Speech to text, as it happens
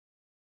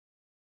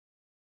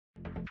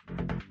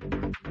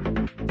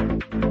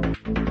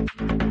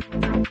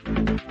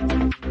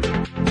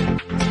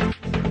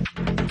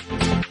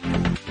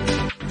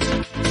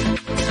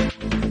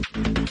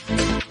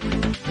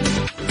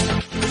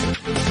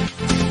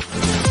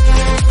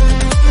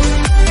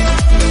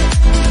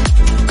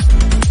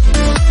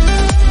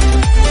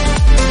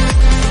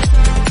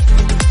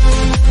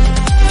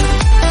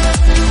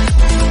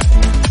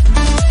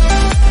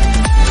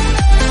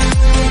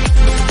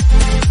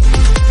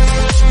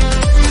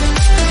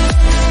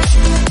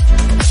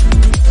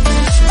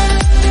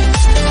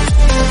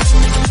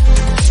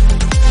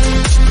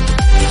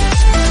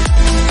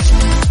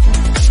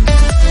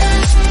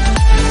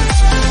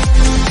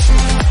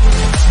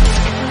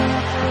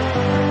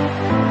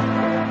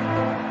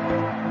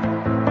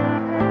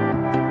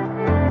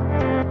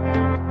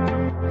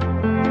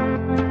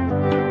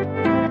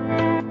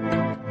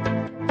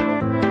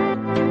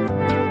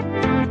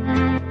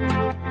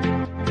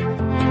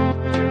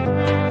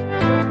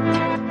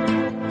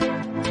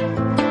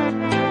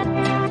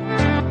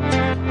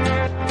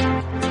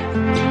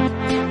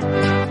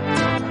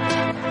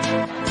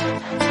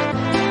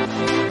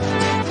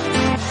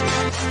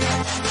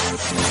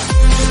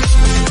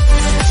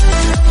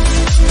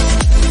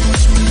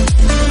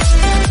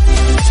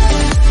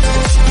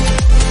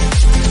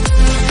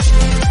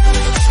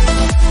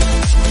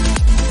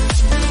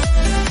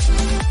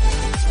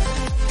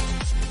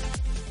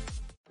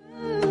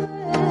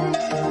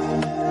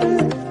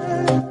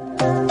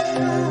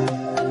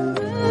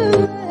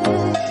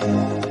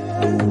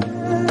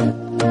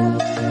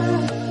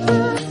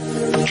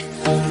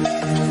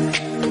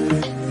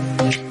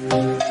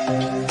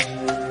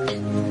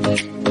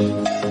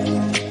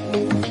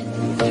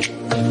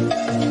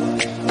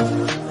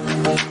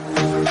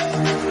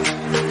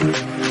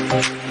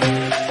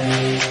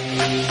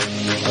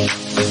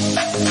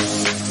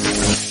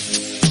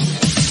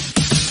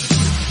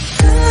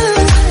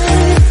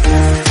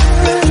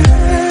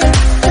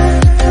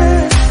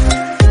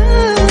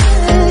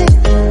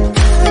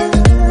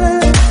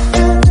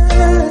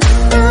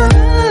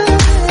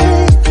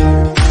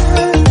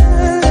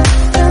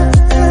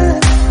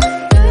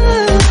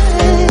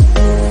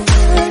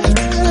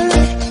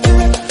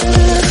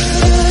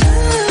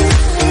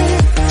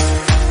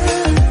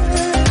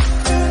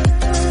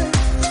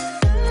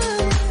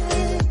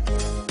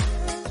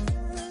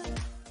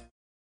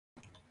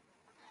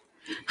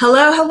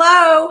Hello,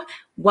 hello.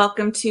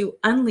 Welcome to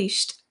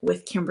Unleashed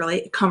with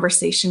Kimberly, a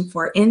conversation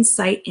for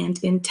insight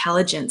and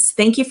intelligence.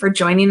 Thank you for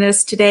joining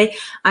us today.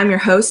 I'm your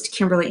host,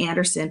 Kimberly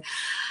Anderson.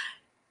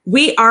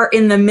 We are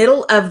in the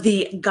middle of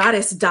the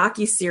Goddess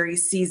docuseries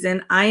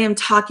season. I am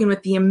talking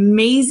with the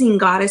amazing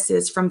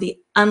goddesses from the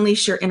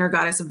Unleash Your Inner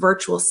Goddess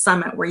virtual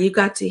summit, where you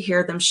got to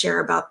hear them share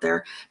about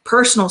their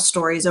personal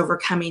stories,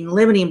 overcoming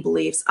limiting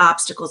beliefs,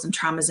 obstacles, and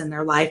traumas in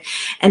their life.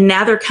 And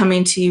now they're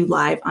coming to you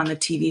live on the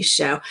TV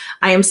show.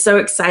 I am so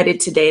excited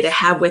today to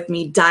have with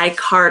me Di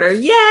Carter.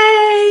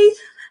 Yay!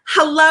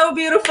 Hello,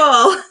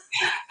 beautiful.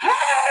 Hey,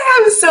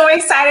 I'm so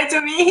excited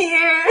to be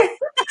here.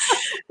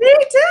 Me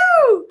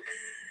too.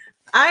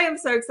 I am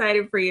so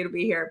excited for you to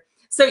be here.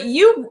 So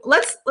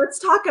let's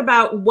talk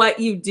about what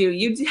you do.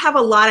 You have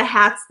a lot of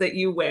hats that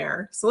you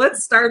wear. So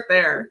let's start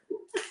there.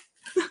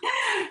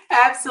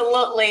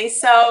 Absolutely.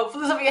 So for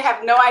those of you who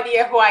have no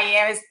idea who I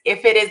am,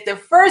 if it is the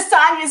first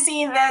time you're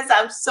seeing this,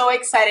 I'm so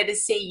excited to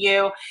see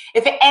you.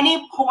 If at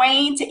any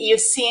point you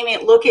see me,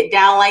 look it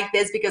down like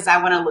this, because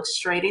I want to look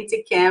straight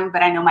into Kim,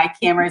 but I know my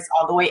camera is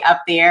all the way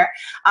up there.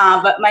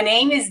 But my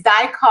name is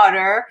Di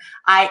Carter.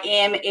 I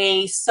am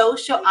a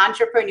social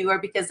entrepreneur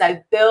because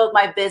I build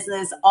my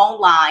business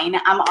online.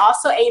 I'm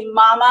also a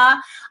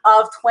mama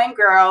of twin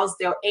girls.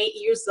 They're 8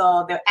 years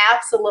old. They're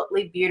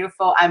absolutely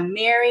beautiful. I'm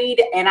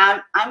married, and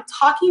I'm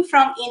talking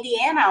from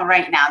Indiana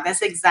right now.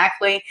 That's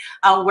exactly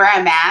where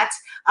I'm at.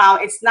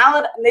 It's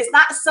not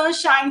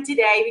sunshine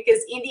today,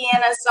 because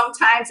Indiana,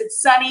 sometimes it's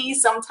sunny,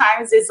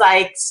 sometimes it's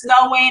like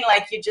snowing,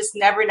 like you just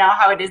never know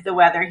how it is, the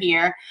weather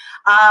here.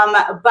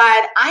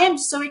 But I am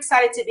so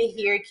excited to be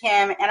here,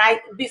 Kim. And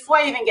before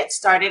I even get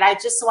started, I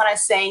just want to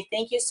say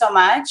thank you so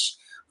much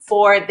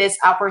for this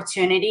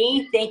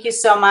opportunity. Thank you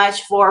so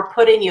much for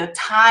putting your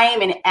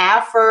time and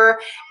effort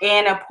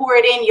and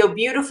pouring your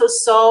beautiful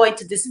soul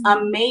into this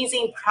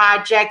amazing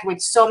project with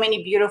so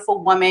many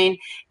beautiful women.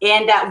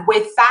 And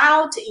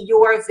without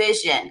your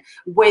vision,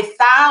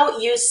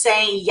 without you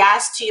saying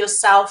yes to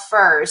yourself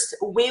first,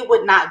 we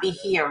would not be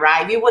here,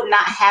 right? We would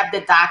not have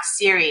the doc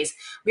series.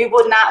 We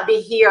would not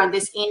be here on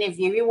this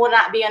interview. We would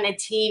not be on the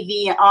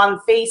TV, on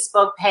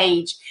Facebook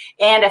page.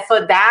 And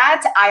for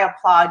that, I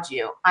applaud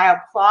you. I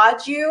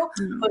applaud you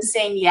for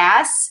saying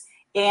yes.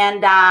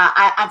 And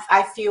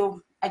I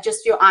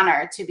just feel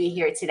honored to be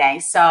here today.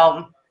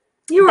 So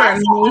you are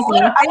amazing.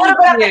 A little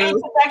bit of an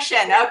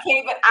introduction,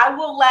 okay? But I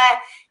will let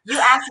you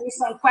ask me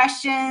some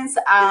questions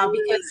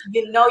because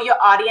you know your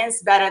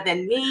audience better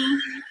than me.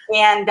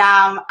 And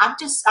I'm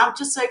just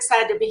so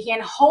excited to be here.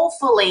 And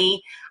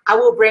hopefully I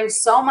will bring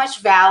so much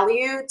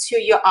value to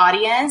your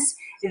audience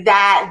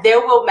that they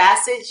will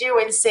message you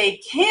and say,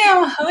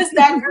 Kim, who's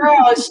that girl?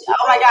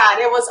 Oh my God,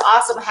 it was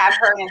awesome to have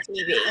her on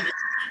TV.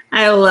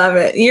 I love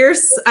it.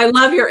 I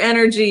love your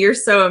energy. You're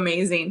so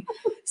amazing.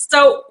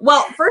 So,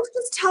 well, first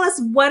just tell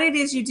us what it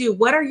is you do.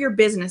 What are your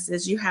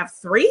businesses? You have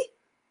 3?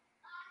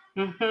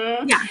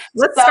 Mm-hmm. Yeah,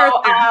 let's start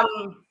there.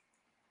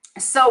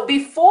 So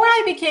before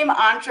I became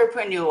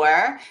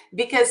entrepreneur,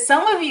 because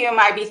some of you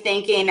might be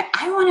thinking,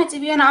 I wanted to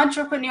be an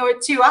entrepreneur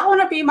too. I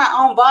want to be my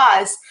own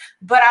boss,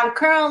 but I'm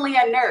currently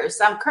a nurse.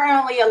 I'm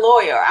currently a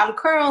lawyer. I'm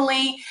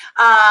currently,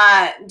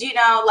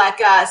 like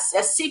a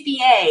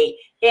CPA,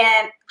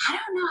 and I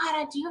don't know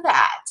how to do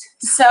that.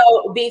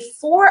 So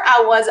before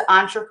I was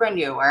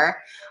entrepreneur,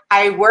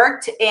 I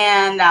worked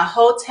in a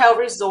hotel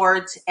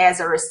resort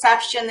as a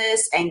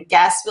receptionist and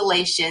guest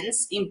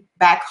relations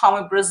back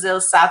home in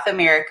Brazil, South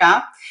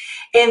America.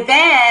 And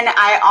then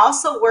I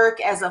also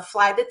worked as a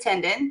flight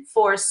attendant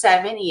for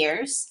 7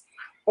 years.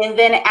 And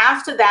then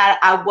after that,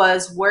 I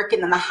was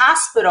working in the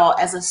hospital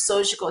as a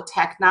surgical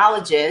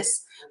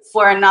technologist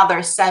for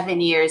another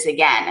 7 years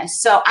again.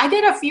 So I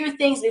did a few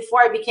things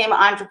before I became an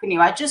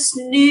entrepreneur. I just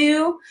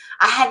knew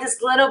I had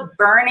this little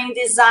burning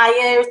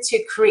desire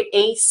to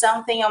create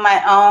something on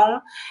my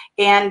own.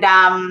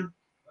 And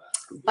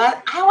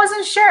but I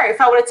wasn't sure if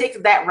I would have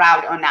taken that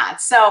route or not.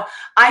 So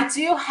I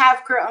do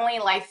have currently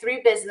like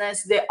 3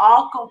 businesses. They're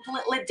all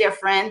completely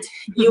different.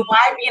 You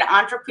might be an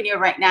entrepreneur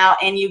right now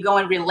and you go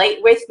and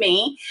relate with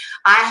me.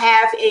 I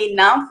have a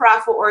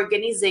nonprofit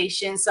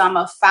organization. So I'm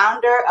a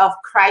founder of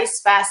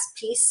Christ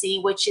Fest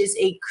PC, which is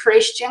a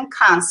Christian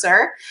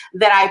concert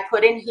that I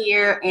put in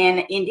here in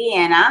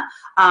Indiana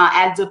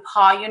at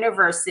DePaul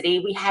University.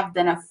 We have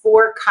done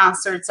 4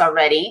 concerts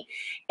already.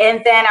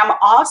 And then I'm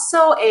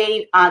also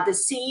the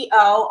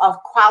CEO of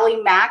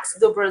Qualimax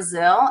do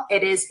Brazil.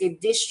 It is a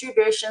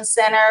distribution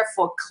center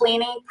for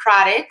cleaning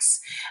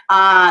products,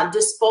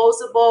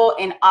 disposable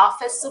and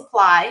office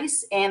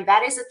supplies. And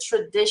that is a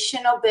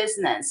traditional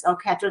business,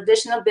 okay?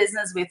 Traditional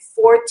business with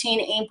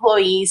 14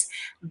 employees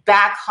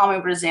back home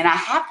in Brazil. And I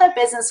have that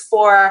business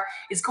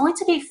it's going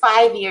to be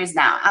 5 years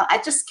now.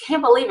 I just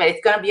can't believe it.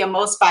 It's going to be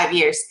almost 5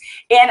 years.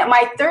 And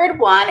my third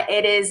one,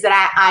 it is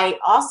that I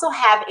also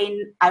have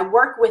I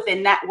work with a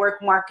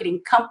network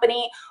marketing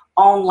company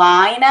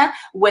online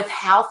with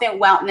health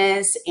and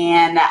wellness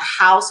and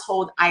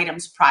household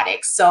items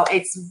products. So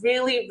it's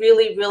really,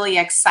 really, really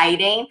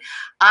exciting.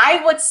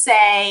 I would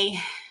say,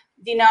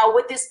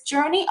 with this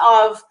journey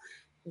of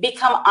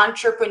become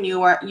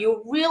entrepreneur,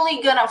 you're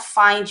really gonna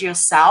find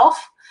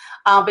yourself.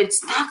 But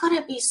it's not going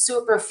to be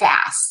super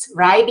fast,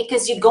 right?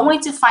 Because you're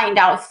going to find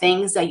out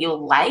things that you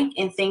like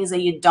and things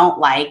that you don't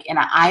like. And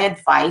I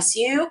advise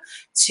you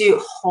to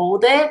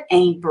hold it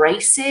and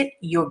embrace it,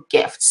 your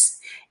gifts,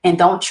 and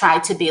don't try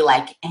to be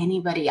like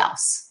anybody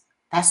else.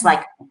 That's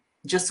like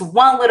just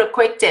one little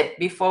quick tip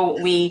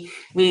before we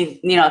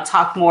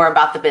talk more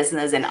about the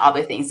business and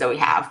other things that we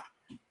have.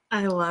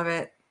 I love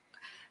it.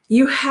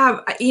 You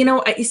have,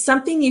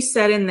 something you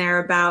said in there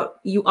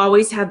about you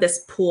always had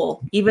this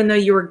pull, even though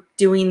you were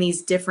doing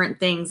these different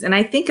things. And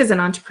I think as an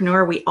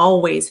entrepreneur, we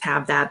always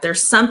have that.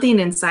 There's something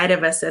inside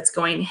of us that's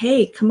going,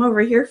 hey, come over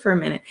here for a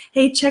minute.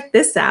 Hey, check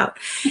this out.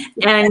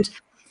 And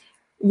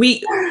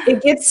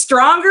it gets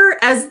stronger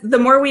as the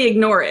more we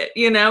ignore it,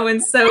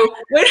 and so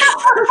so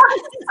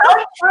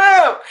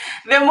true.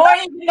 The more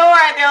you ignore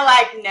it, they're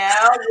like, no,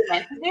 you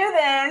meant to do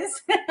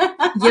this.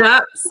 Yeah.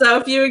 So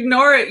if you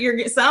ignore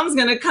it, something's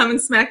going to come and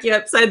smack you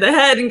upside the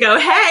head and go,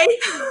 hey,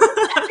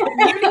 you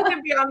need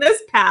to be on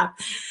this path.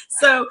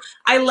 So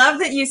I love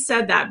that you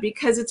said that,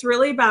 because it's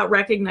really about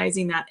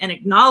recognizing that and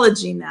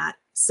acknowledging that,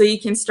 so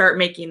you can start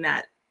making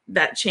that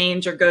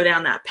change or go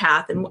down that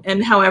path,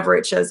 and however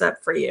it shows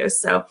up for you.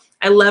 So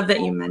I love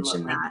that you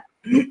mentioned that.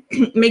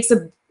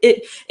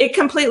 It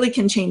completely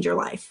can change your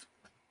life.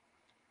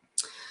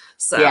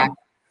 So yeah.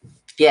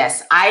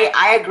 Yes,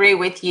 I agree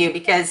with you,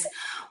 because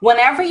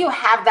whenever you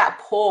have that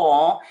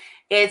pull,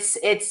 it's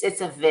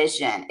a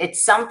vision.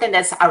 It's something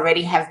that's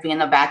already have been in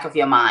the back of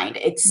your mind.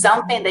 It's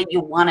something that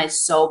you wanted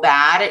so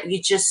bad.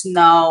 You just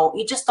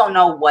don't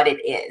know what it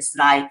is.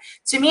 Like,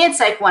 to me, it's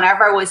like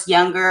whenever I was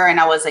younger and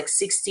I was like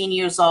 16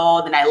 years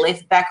old and I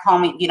lived back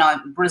home,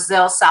 in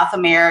Brazil, South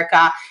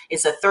America.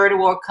 It's a third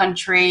world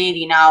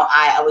country.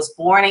 I was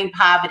born in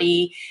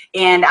poverty,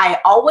 and I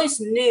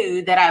always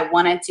knew that I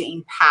wanted to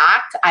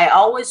impact. I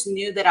always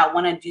knew that I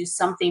want to do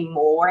something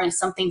more and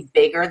something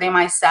bigger than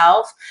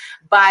myself.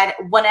 But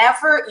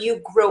whenever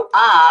you grow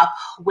up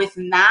with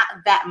not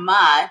that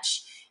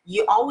much,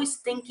 you're always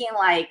thinking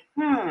like,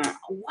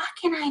 what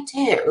can I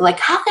do? Like,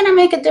 how can I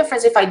make a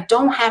difference if I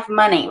don't have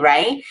money,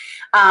 right?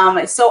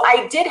 So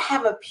I did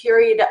have a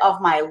period of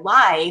my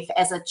life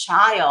as a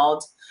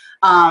child,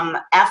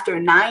 after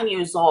 9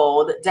 years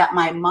old, that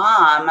my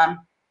mom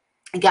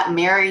got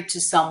married to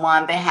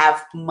someone. They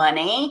have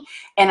money,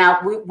 and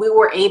we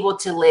were able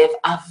to live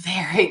a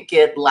very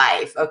good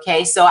life.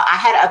 Okay, so I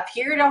had a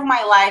period of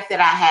my life that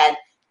I had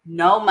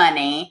no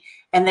money,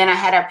 And then I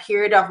had a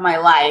period of my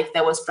life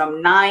that was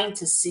from 9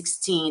 to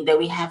 16 that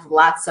we have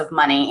lots of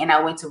money. And I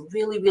went to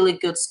really, really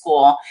good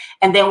school.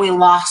 And then we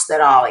lost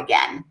it all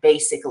again,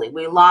 basically.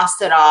 We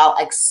lost it all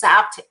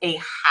except a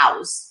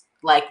house.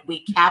 Like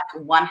we kept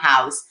one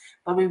house,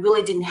 but we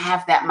really didn't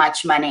have that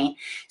much money.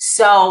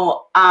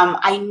 So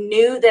I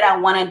knew that I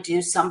want to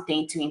do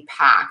something to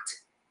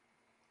impact.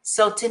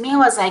 So to me, it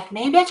was like,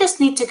 maybe I just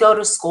need to go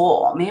to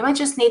school. Maybe I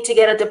just need to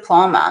get a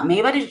diploma.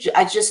 Maybe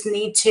I just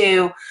need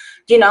to,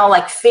 you know,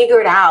 like figure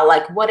it out,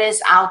 like what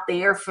is out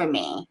there for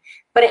me.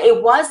 But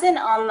it wasn't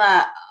on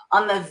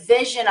the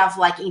vision of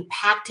like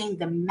impacting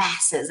the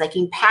masses, like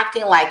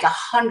impacting like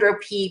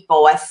 100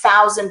 people,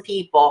 1,000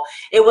 people.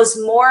 It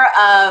was more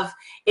of,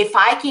 if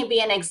I can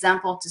be an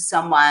example to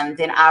someone,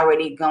 then I'm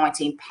already going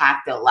to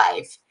impact their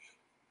life.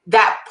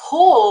 That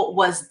pull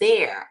was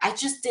there. I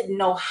just didn't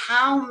know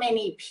how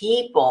many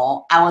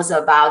people I was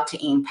about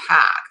to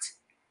impact.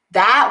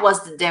 That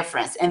was the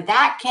difference. And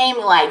that came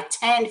like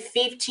 10,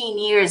 15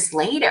 years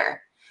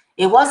later.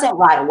 It wasn't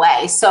right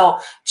away. So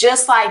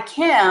just like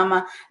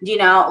Kim, you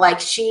know, like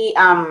she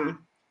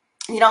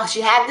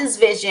she had this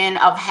vision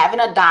of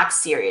having a doc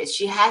series.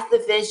 She has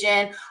the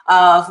vision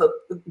of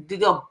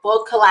the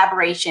book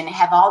collaboration,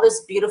 have all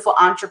this beautiful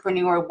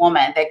entrepreneur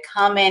woman that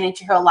come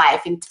into her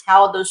life and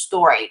tell the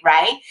story,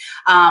 right?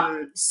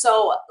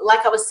 So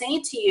like I was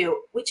saying to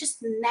you, we just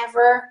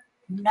never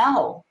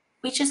know.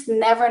 We just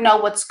never know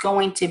what's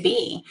going to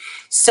be.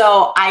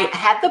 So I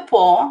had the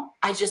pull,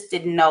 I just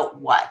didn't know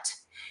what.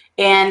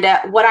 And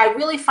what I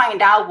really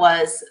find out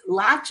was,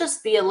 let's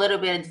just be a little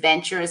bit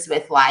adventurous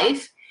with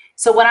life.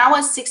 So when I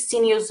was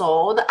 16 years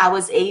old, I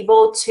was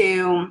able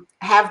to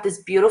have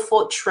this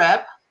beautiful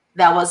trip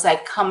that was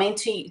like coming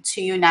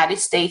to United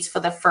States for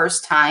the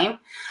first time.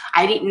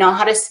 I didn't know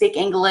how to speak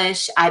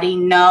English. I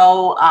didn't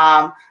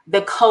know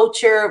the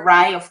culture,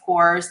 right? Of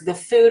course, the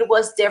food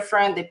was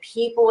different. The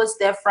people was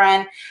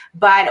different.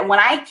 But when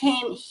I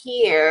came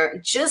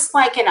here, just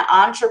like an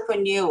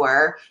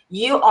entrepreneur,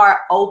 you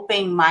are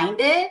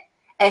open-minded.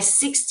 At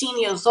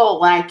 16 years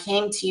old, when I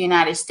came to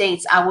United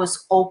States, I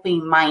was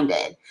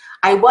open-minded.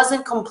 I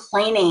wasn't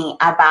complaining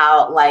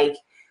about like,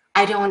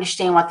 I don't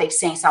understand what they're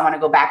saying, so I want to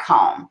go back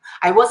home.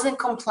 I wasn't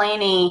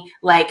complaining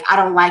like, I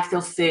don't like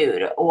the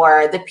food,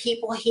 or the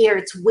people here,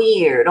 it's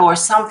weird, or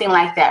something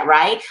like that,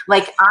 right?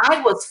 Like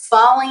I was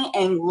falling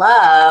in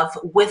love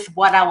with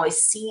what I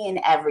was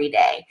seeing every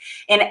day.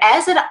 And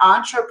as an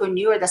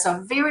entrepreneur, that's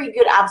a very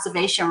good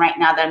observation right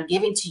now that I'm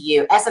giving to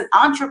you. As an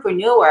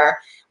entrepreneur,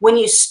 when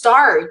you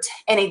start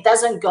and it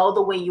doesn't go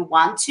the way you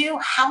want to,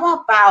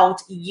 how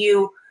about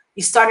you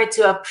started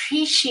to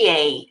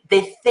appreciate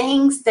the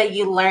things that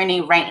you're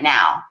learning right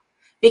now?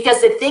 Because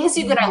the things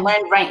you're going to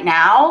learn right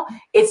now,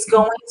 it's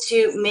going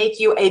to make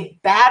you a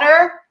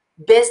better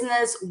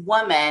business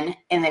woman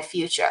in the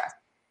future.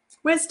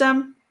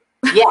 Wisdom.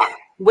 Yeah,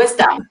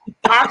 wisdom.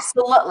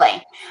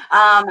 Absolutely.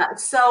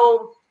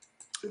 So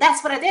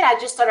that's what I did. I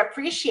just started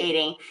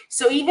appreciating.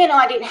 So even though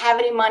I didn't have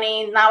any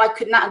money, now I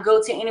could not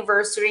go to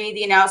university,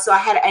 you know, so I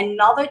had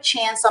another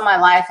chance on my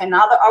life,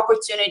 another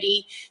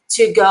opportunity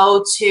to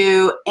go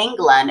to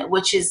England,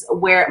 which is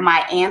where my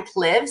aunt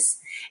lives.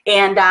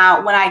 And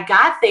when I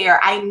got there,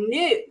 I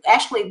knew,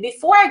 actually,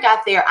 before I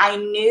got there, I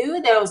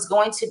knew that I was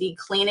going to be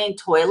cleaning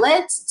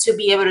toilets to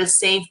be able to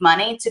save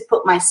money to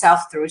put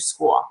myself through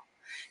school.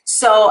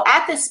 So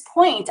at this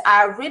point,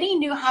 I already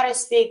knew how to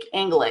speak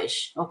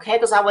English, okay?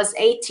 Because I was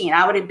 18.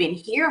 I would have been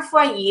here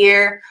for a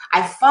year.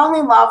 I fell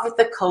in love with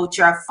the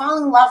culture. I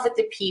fell in love with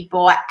the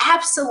people. I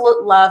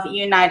absolutely love the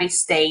United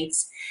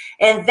States.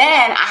 And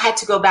then I had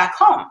to go back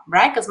home,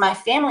 right? Because my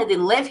family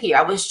didn't live here.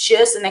 I was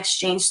just an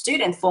exchange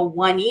student for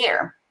 1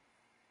 year.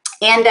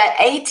 And at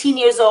 18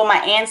 years old, my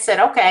aunt said,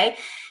 okay,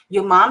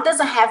 your mom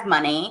doesn't have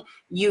money.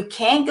 You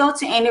can't go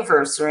to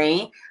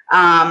anniversary.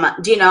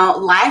 You know,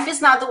 life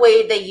is not the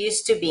way they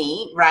used to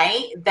be,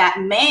 right? That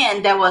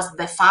man that was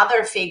the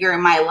father figure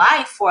in my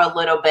life for a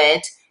little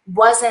bit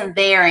wasn't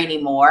there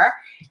anymore.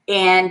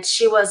 And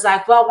she was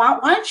like, well, why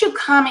don't you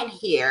come in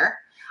here?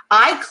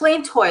 I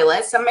clean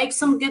toilets. I make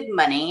some good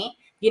money.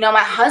 You know,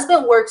 my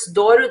husband works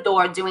door to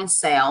door doing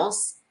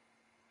sales.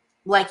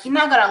 Like, you're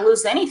not going to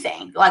lose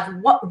anything. Like,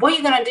 what are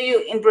you going to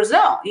do in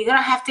Brazil? You're going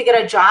to have to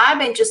get a job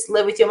and just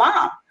live with your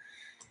mom.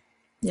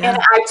 Yeah.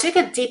 And I took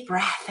a deep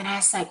breath and I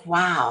was like,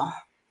 wow,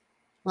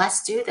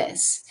 let's do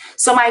this.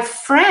 So my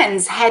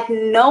friends had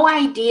no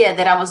idea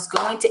that I was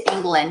going to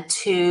England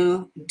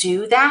to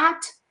do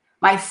that.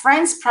 My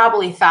friends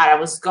probably thought I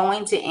was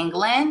going to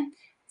England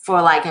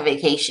for like a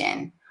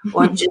vacation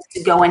or just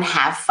to go and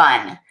have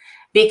fun.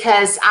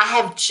 Because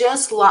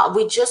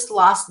we just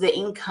lost the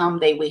income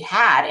that we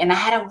had. And I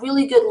had a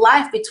really good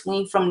life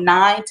from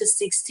 9 to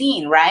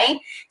 16, right?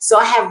 So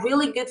I have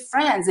really good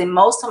friends, and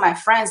most of my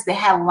friends, they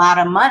had a lot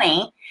of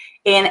money.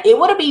 And it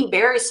would have been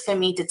embarrassed for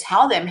me to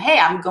tell them, hey,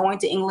 I'm going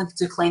to England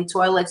to clean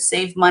toilets,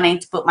 save money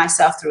to put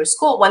myself through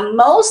school, when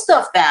most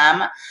of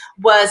them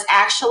was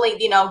actually,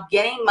 you know,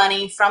 getting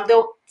money from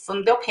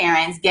from their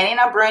parents, getting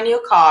a brand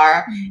new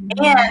car, and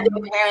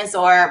their parents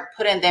are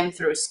putting them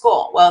through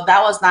school. Well,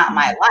 that was not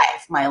my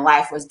life. My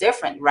life was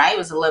different, right? It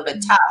was a little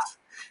bit tough.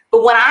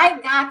 But when I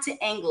got to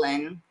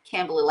England,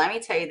 Kimberly, let me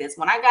tell you this.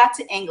 When I got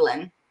to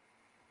England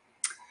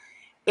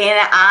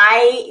and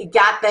I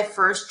got that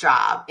first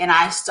job and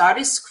I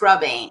started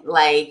scrubbing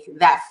like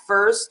that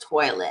first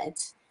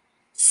toilet,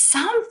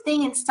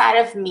 something inside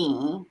of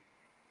me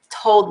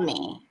told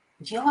me,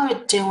 you are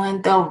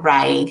doing the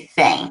right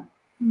thing.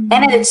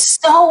 And it's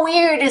so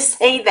weird to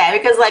say that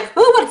because like,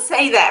 who would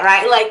say that,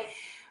 right? Like,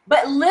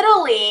 but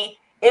literally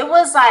it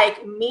was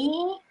like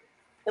me,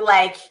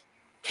 like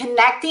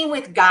connecting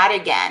with God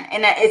again.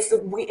 And it's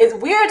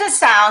weird as it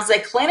sounds,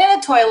 like cleaning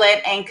a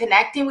toilet and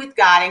connecting with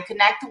God and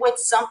connecting with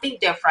something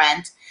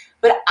different.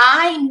 But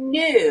I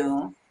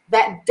knew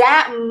that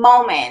that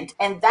moment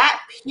and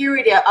that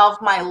period of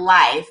my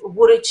life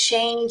would have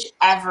changed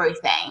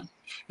everything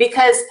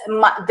because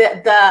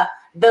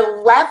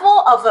the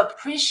level of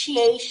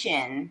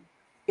appreciation,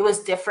 it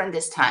was different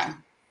this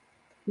time.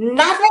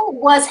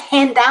 Nothing was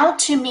handed out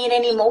to me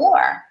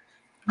anymore.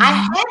 I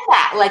had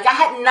that. Like I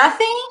had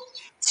nothing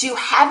to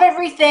have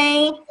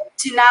everything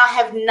to now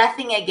have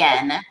nothing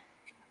again.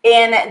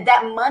 And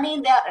that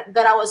money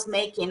that I was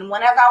making,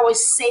 whenever I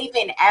was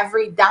saving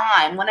every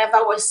dime, whenever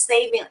I was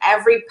saving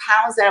every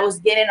pound that I was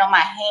getting on my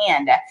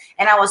hand,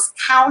 and I was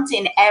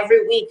counting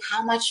every week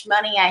how much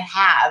money I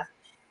have,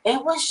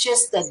 it was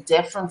just a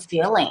different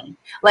feeling.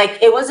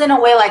 Like it was in a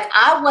way like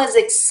I was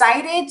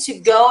excited to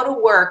go to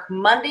work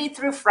Monday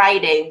through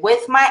Friday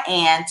with my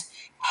aunt,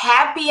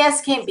 happy as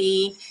can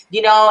be,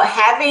 you know,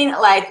 having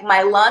like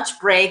my lunch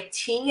break,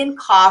 tea and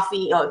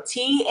coffee or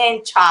tea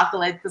and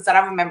chocolate, because I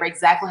don't remember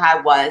exactly how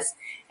it was.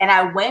 And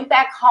I went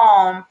back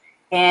home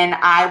and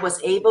I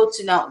was able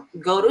to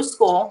go to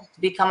school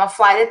to become a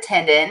flight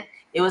attendant.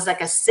 It was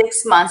like a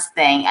 6 months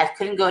thing. I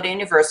couldn't go to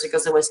university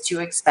because it was too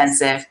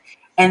expensive.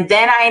 And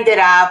then I ended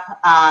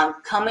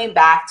up coming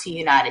back to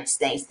United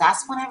States.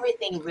 That's when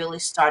everything really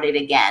started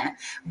again.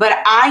 But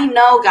I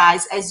know,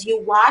 guys, as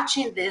you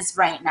watching this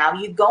right now,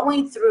 you're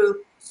going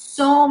through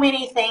so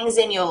many things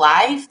in your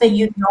life that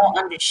you don't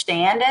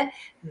understand.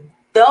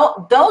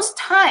 Those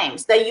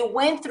times that you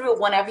went through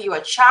whenever you were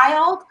a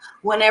child,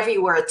 whenever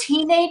you were a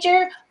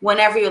teenager,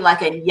 whenever you're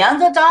like a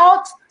young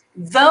adult,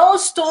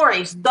 those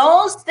stories,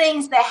 those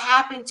things that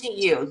happened to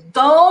you,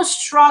 those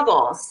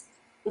struggles,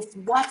 is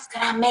what's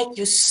gonna make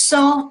you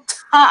so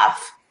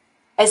tough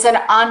as an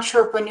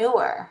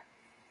entrepreneur,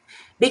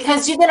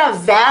 because you're gonna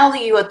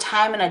value your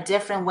time in a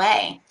different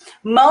way.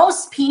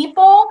 Most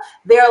people,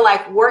 they're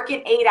like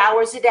working 8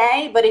 hours a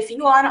day, but if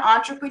you are an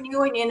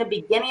entrepreneur and you're in the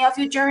beginning of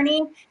your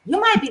journey,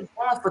 you might be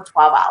going for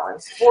 12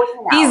 hours, 14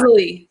 hours.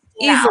 Easily.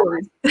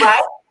 Hours,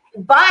 right?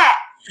 But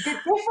the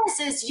difference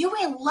is you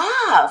in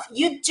love.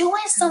 You're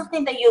doing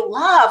something that you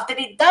love, that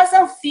it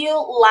doesn't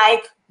feel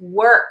like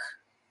work.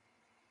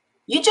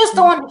 You just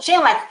don't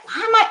understand, like, why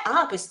am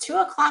I up? It's 2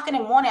 o'clock in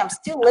the morning. I'm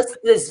still listening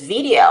to this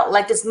video,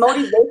 like this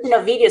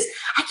motivational videos.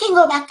 I can't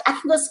go back. I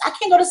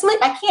can't go to sleep.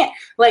 I can't.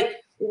 Like,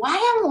 why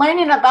I'm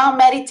learning about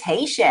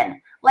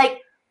meditation? Like,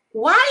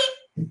 why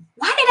did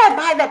I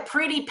buy that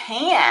pretty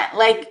pant?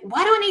 Like,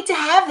 why do I need to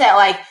have that?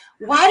 Like,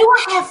 why do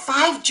I have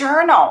 5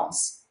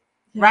 journals?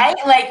 Right?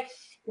 Like,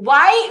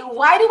 why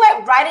do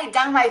I write it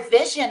down my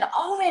vision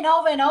over and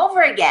over and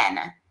over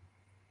again?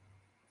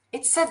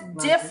 It's a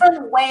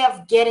different way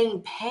of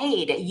getting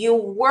paid. You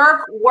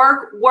work,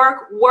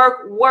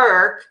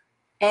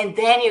 and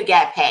then you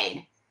get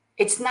paid.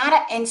 It's not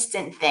an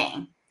instant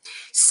thing.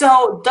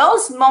 So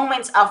those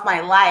moments of my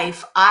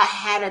life, I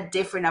had a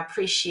different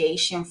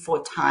appreciation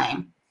for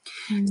time.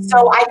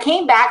 So I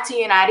came back to the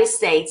United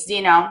States,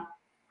 you know,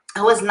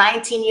 I was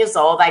 19 years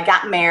old. I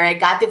got married,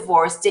 got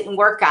divorced, didn't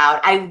work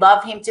out. I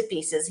love him to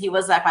pieces. He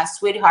was like my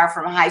sweetheart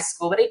from high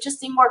school, but it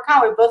just didn't work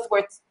out. We both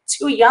were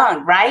too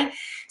young, right?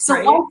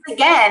 So once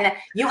again,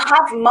 you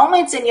have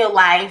moments in your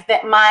life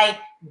that might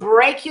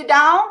break you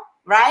down,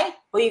 right?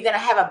 Or you're going to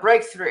have a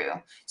breakthrough.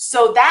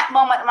 So that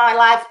moment in my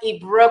life,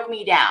 it broke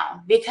me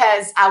down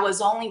because I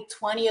was only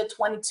 20 or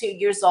 22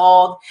 years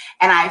old.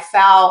 And I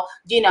felt,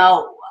 you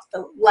know,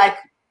 like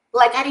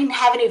I didn't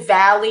have any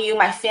value.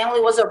 My family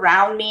was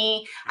around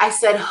me. I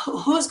said,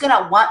 who's going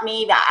to want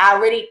me? I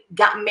already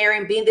got married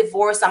and being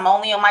divorced. I'm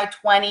only in my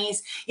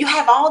 20s. You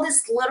have all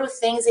these little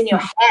things in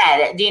your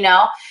head, you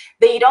know,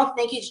 that you don't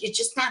think it's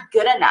just not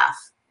good enough.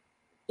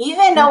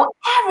 Even though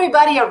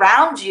everybody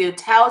around you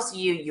tells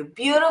you you're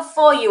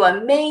beautiful, you're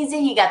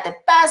amazing, you got the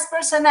best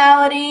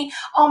personality.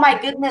 Oh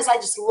my goodness, I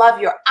just love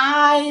your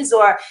eyes.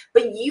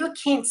 But you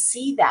can't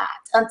see that.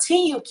 Until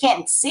you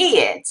can't see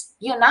it,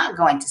 you're not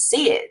going to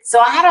see it.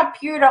 So I had a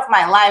period of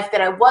my life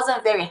that I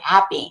wasn't very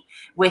happy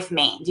with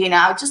me. You know,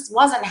 I just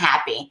wasn't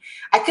happy.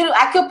 I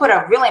could put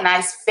a really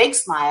nice fake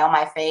smile on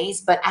my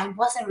face, but I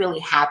wasn't really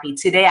happy.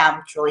 Today,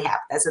 I'm truly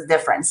happy. That's a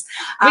difference.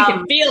 We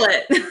can feel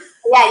it.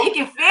 Yeah, you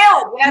can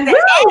feel, you know,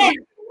 the end.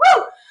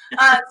 Woo!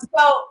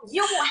 So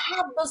you will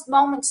have those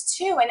moments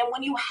too. And then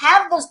when you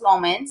have those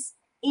moments,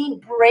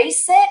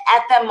 embrace it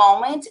at the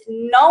moment,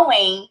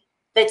 knowing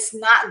that it's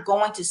not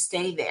going to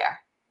stay there.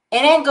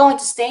 It ain't going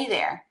to stay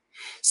there.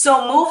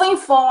 So moving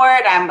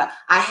forward, I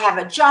have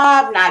a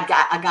job now.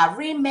 I got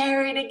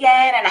remarried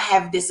again, and I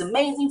have this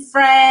amazing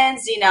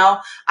friends. You know,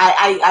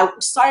 I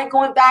started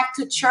going back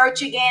to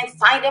church again,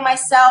 finding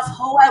myself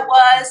who I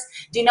was.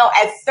 You know,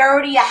 at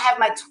 30, I have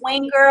my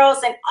twin girls,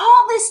 and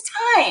all this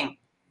time,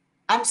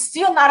 I'm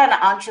still not an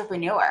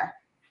entrepreneur.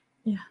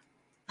 Yeah.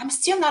 I'm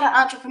still not an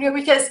entrepreneur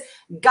because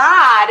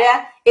God,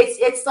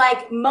 it's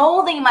like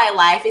molding my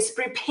life. It's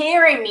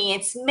preparing me.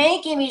 It's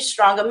making me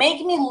stronger,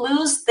 making me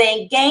lose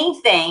things,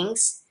 gain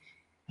things.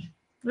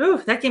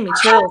 Ooh, that gave me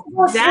chills.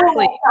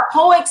 Exactly. The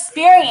whole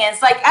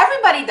experience, like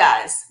everybody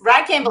does,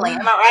 right, Kimberly?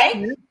 Am I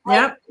right? Yep.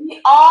 Like,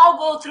 we all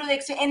go through the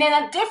experience, and in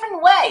a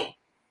different way.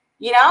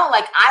 You know,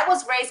 like I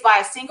was raised by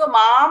a single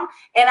mom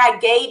and a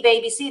gay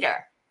babysitter.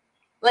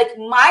 Like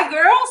my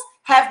girls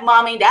have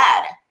mom and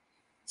dad.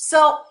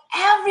 So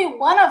every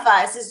one of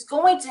us is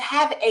going to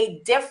have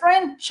a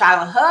different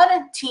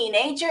childhood,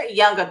 teenager,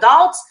 young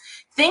adults,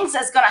 things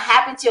that's going to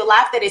happen to your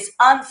life that is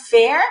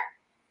unfair.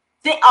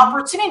 The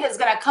opportunity that's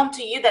going to come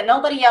to you that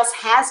nobody else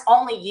has,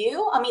 only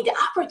you. I mean, the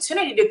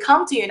opportunity to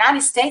come to the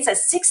United States at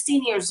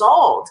 16 years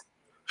old.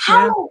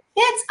 How many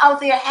kids out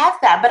there have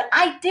that? But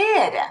I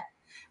did.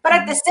 But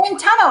at the same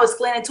time, I was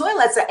cleaning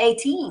toilets at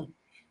 18.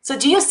 So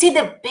do you see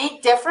the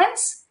big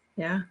difference?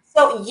 Yeah.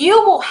 So you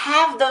will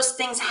have those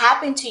things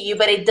happen to you,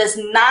 but it does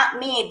not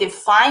mean it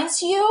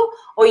defines you,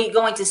 or you're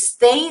going to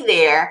stay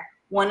there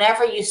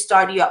whenever you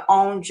start your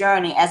own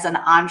journey as an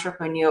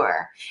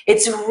entrepreneur.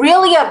 It's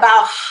really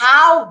about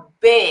how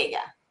big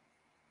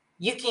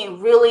you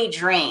can really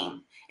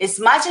dream. As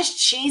much as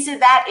cheesy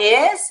that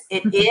is,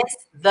 it is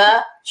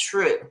the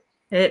truth.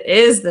 It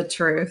is the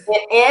truth.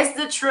 It is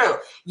the truth.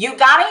 You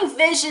got to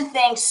envision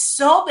things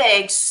so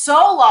big,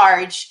 so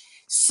large,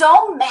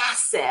 so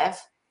massive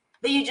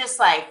that you just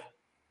like,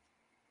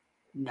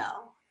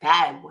 no,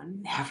 that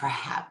would never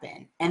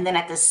happen. And then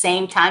at the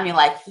same time, you're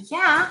like,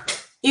 yeah,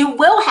 it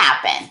will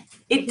happen.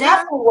 It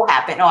definitely will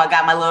happen. Oh, I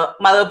got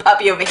my little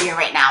puppy over here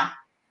right now.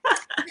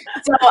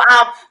 So,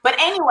 but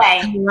anyway,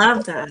 I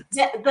love that.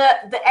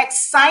 The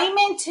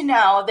excitement to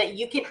know that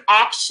you can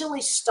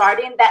actually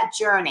start in that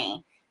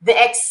journey, the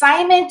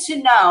excitement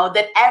to know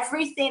that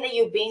everything that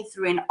you've been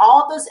through and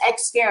all those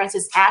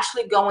experiences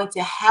actually going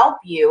to help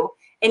you,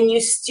 and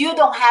you still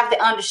don't have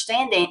the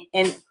understanding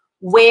and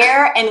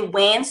where and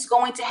when it's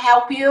going to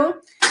help you.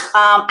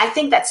 I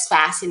think that's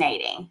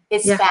fascinating.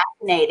 It's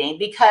fascinating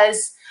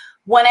because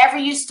whenever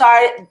you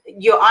start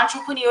your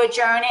entrepreneur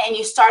journey and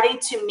you're starting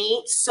to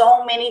meet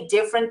so many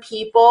different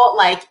people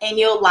like in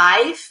your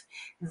life,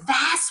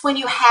 that's when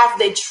you have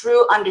the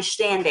true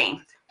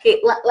understanding.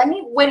 Okay, let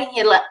me wait in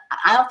here.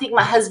 I don't think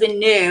my husband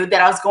knew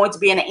that I was going to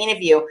be in an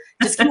interview.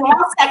 Just give me 1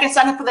 second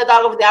so I can put the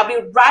dog over there. I'll be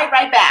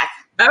right back.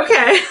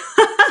 Okay.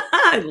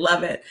 I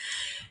love it.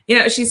 You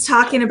know, she's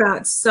talking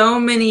about so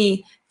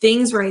many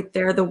things right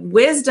there. The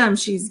wisdom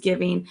she's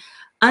giving,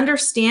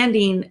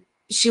 understanding.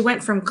 She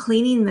went from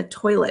cleaning the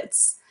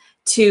toilets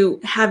to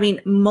having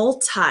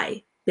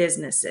multi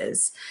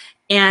businesses.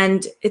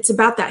 And it's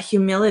about that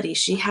humility.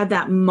 She had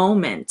that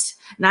moment.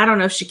 And I don't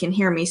know if she can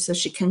hear me, so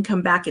she can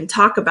come back and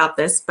talk about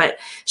this, but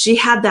she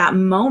had that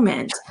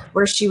moment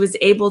where she was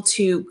able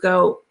to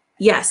go,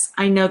 yes,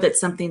 I know that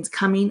something's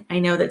coming. I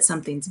know that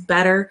something's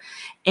better.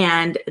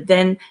 And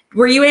then,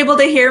 were you able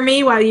to hear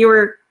me while you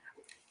were?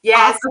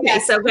 Yes. Okay,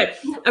 yes. so good.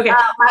 Okay.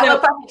 My little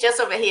puppy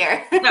just over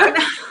here. No.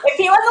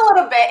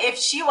 If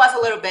she was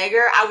a little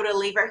bigger, I would have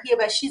leave her here,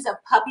 but she's a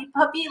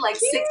puppy, like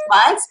 6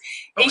 months.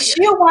 And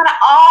she wanted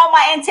all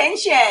my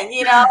attention.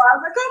 You know, I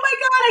was like, oh my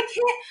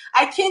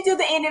God, I can't do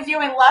the interview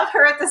and love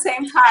her at the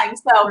same time.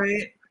 So,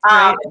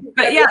 right.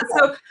 But yeah,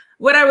 so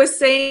what I was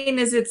saying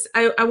is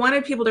I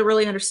wanted people to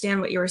really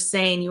understand what you were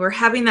saying. You were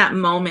having that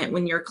moment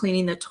when you're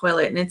cleaning the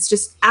toilet, and it's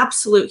just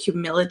absolute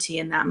humility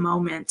in that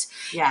moment.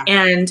 Yeah.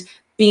 And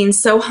being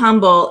so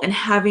humble and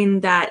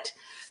having that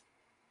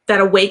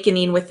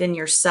awakening within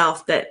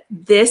yourself that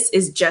this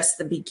is just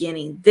the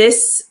beginning.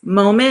 This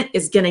moment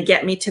is going to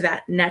get me to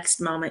that next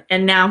moment.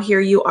 And now here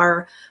you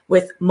are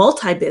with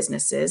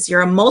multi-businesses. You're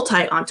a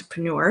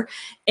multi-entrepreneur.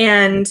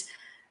 And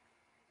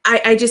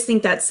I just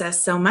think that says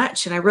so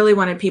much. And I really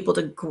wanted people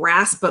to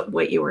grasp at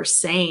what you were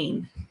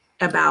saying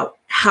about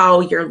how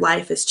your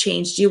life has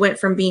changed. You went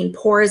from being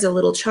poor as a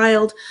little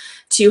child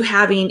to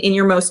having, in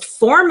your most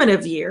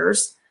formative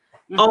years,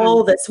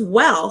 all this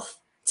wealth,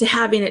 to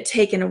having it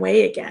taken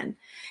away again.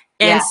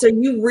 And so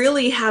you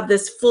really have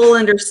this full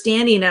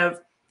understanding of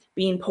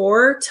being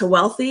poor to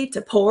wealthy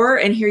to poor,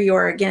 and here you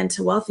are again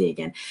to wealthy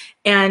again.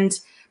 And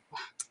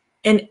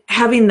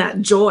having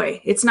that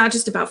joy. It's not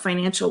just about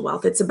financial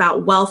wealth, it's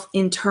about wealth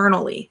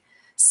internally.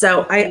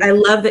 So I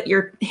love that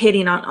you're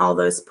hitting on all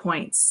those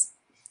points.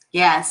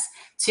 Yes.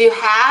 To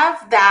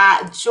have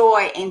that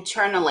joy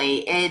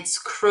internally, it's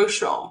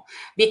crucial,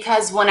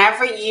 because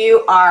whenever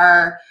you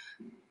are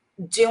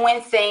doing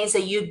things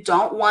that you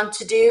don't want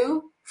to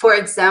do, for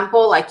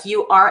example, like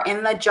you are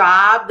in the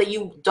job that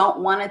you don't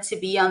want it to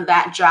be on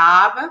that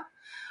job,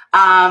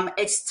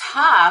 it's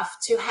tough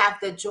to have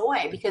the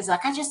joy, because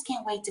like, I just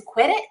can't wait to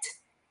quit it,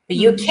 But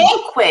you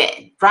can't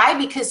quit, right?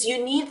 Because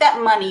you need that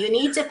money. You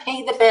need to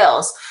pay the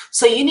bills.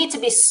 So you need to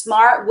be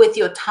smart with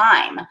your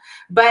time.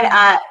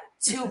 But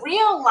to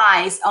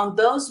realize on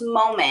those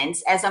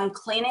moments as I'm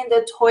cleaning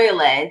the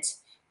toilet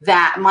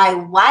that my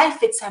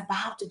life, it's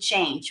about to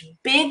change.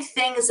 Big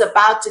things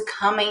about to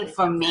coming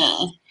for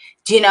me.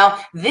 Do you know,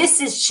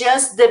 this is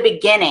just the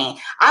beginning.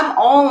 I'm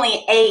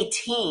only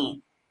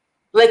 18.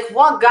 Like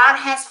what God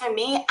has for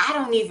me, I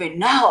don't even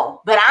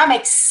know, but I'm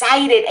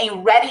excited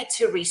and ready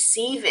to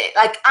receive it.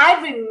 Like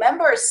I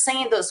remember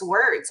saying those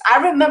words.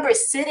 I remember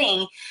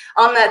sitting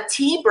on the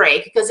tea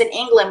break because in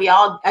England,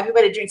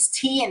 everybody drinks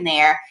tea in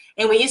there.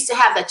 And we used to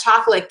have the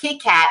chocolate Kit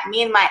Kat,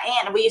 me and my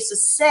aunt, and we used to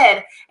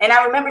sit. And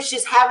I remember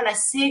she's having a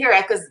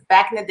cigarette because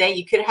back in the day,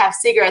 you could have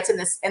cigarettes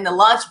in the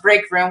lunch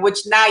break room, which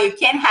now you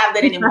can't have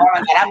that anymore.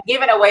 I'm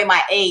giving away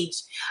my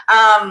age.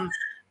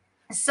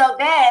 So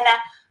then,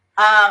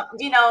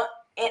 you know,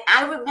 and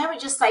I remember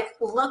just like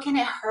looking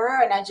at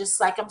her and I just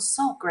like, I'm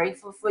so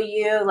grateful for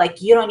you.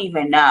 Like, you don't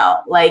even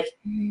know. Like,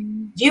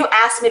 you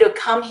asked me to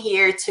come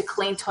here to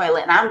clean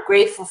toilet, and I'm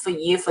grateful for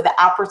you for the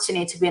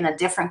opportunity to be in a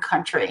different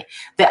country,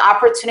 the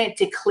opportunity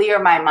to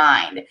clear my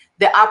mind,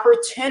 the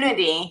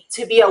opportunity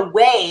to be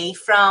away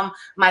from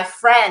my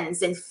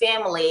friends and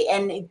family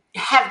and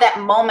have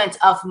that moment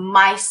of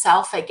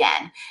myself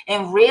again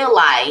and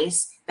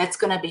realize that's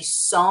going to be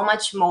so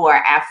much more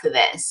after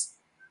this.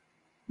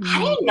 I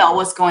didn't know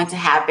what's going to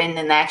happen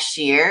the next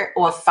year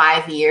or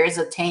 5 years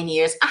or 10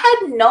 years. I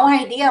had no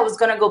idea I was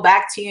going to go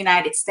back to the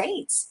United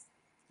States.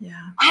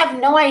 Yeah. I have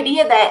no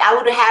idea that I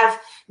would have,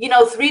 you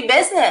know, 3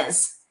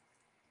 business,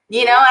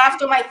 you know,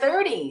 after my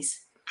 30s.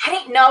 I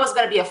didn't know I was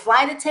going to be a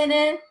flight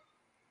attendant.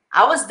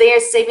 I was there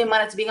saving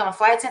money to become a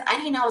flight attendant. I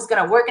didn't know I was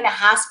going to work in a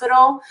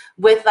hospital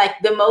with like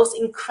the most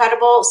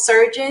incredible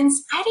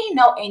surgeons. I didn't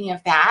know any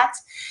of that.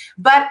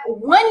 But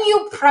when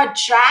you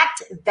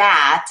project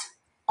that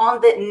on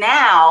the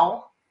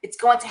now, it's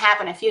going to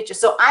happen in the future.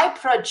 So I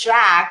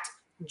project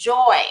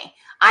joy.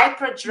 I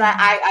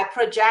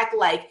project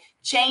like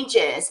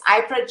changes.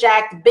 I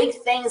project big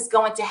things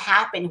going to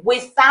happen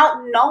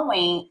without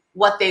knowing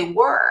what they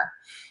were.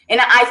 And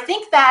I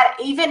think that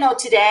even though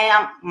today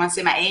I'm going to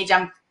say my age,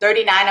 I'm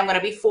 39, I'm going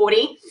to be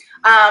 40.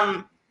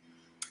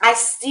 I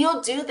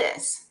still do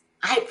this.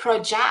 I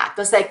project.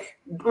 It's like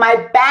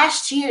my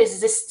best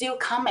years is still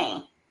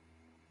coming.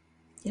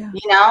 Yeah.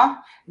 You know,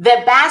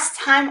 the best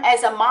time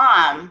as a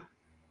mom,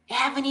 you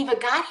haven't even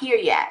got here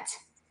yet.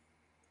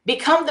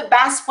 Become the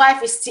best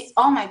wife is still,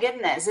 oh my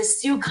goodness, it's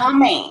still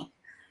coming.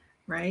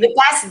 Right. The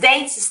best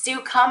dates is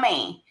still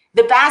coming.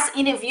 The best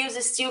interviews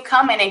is still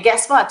coming. And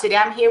guess what? Today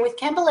I'm here with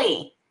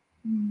Kimberly.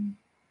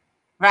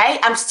 Right?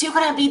 I'm still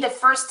going to be the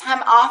first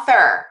time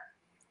author.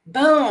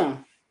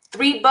 Boom.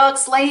 3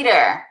 books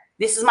later.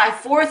 This is my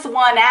 4th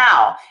one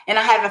out. And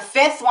I have a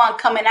 5th one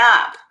coming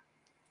up.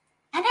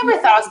 I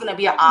never thought I was going to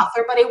be an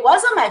author, but it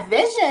wasn't my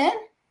vision.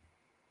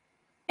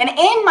 And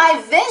in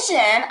my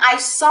vision, I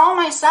saw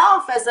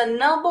myself as a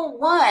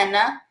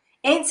 #1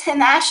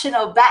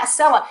 international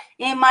bestseller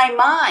in my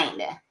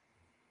mind.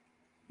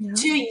 Yeah.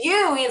 To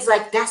you, it's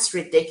like, that's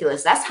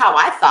ridiculous. That's how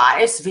I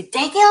thought. It's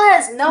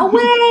ridiculous. No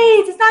way.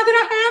 It's not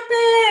going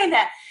to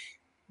happen.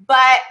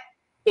 But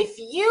if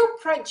you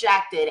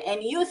project it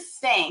and you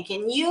think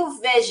and you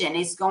vision,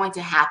 it's going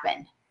to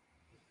happen.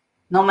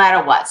 No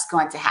matter what's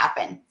going to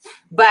happen.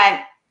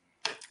 But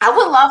I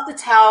would love to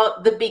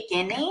tell the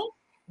beginning.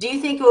 Do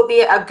you think it would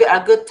be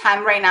a good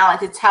time right now,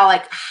 like to tell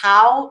like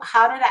how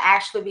did I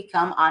actually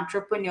become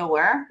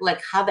entrepreneur?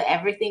 Like how did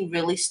everything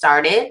really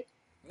started?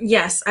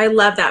 Yes, I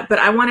love that. But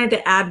I wanted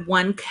to add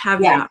one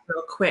caveat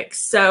real quick.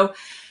 So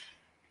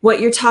what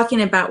you're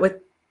talking about with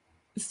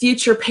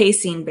future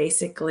pacing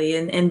basically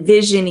and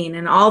visioning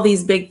and all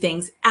these big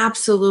things,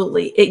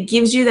 absolutely. It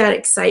gives you that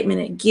excitement.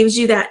 It gives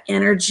you that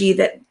energy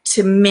that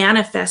to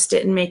manifest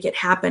it and make it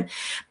happen.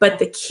 But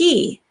the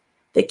key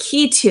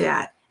to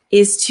that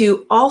is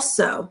to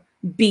also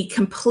be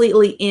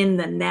completely in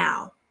the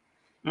now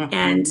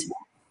and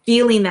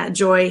feeling that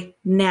joy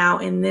now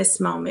in this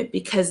moment,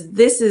 because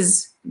this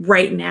is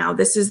right now.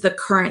 This is the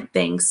current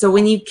thing. So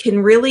when you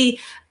can really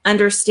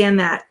understand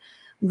that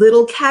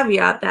little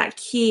caveat, that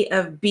key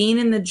of being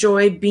in the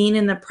joy, being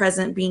in the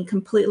present, being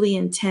completely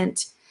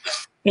intent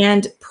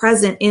and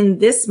present in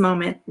this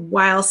moment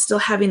while still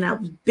having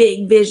that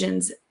big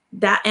visions,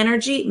 that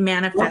energy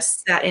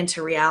manifests that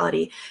into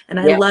reality. And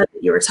I love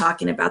that you were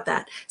talking about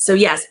that. So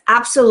yes,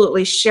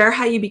 absolutely share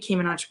how you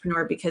became an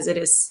entrepreneur, because it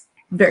is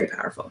very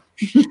powerful.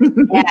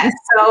 Yeah.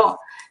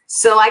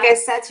 So like I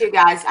said to you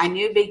guys, I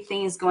knew big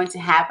things going to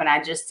happen.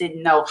 I just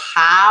didn't know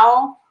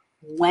how,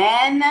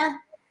 when,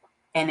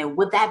 and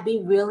would that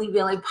be really,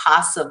 really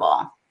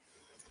possible?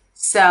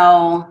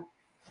 So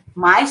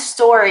my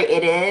story,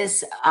 it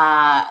is,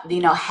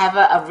 have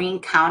a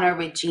re-encounter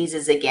with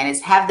Jesus again.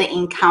 Is have the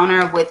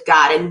encounter with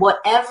God, and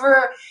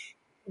whatever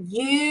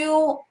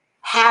you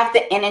have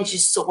the energy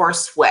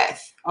source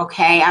with.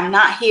 Okay, I'm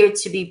not here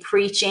to be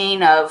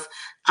preaching of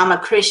I'm a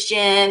Christian,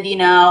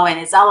 and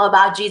it's all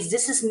about Jesus.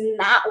 This is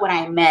not what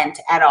I meant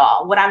at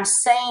all. What I'm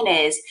saying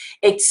is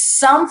it's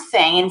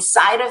something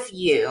inside of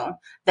you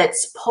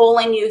that's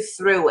pulling you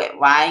through it,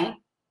 right?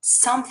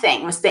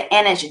 Something was the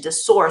energy, the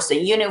source, the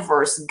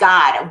universe,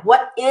 God.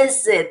 What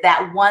is it,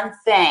 that one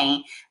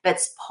thing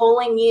that's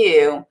pulling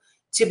you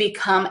to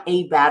become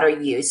a better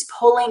you? It's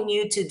pulling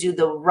you to do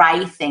the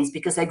right things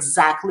because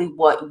exactly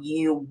what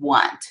you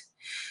want.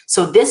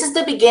 So this is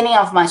the beginning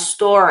of my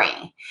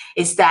story,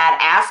 is that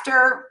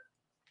after,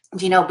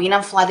 being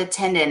a flight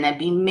attendant and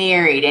being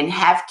married and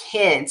have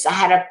kids, I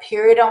had a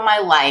period of my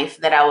life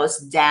that I was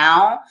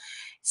down,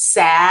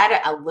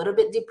 sad, a little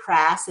bit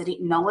depressed. I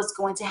didn't know what's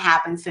going to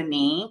happen for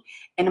me.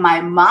 And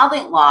my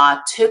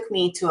mother-in-law took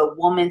me to a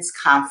women's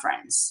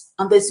conference.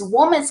 On this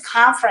women's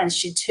conference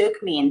she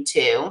took me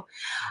into,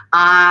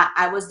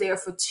 I was there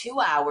for 2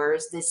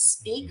 hours. The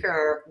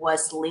speaker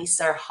was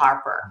Lisa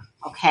Harper.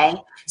 Okay.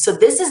 So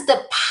this is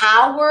the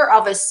power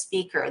of a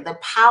speaker, the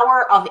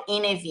power of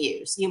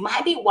interviews. You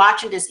might be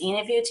watching this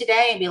interview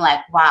today and be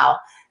like, wow,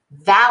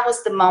 that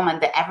was the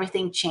moment that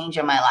everything changed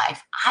in my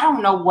life. I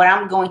don't know what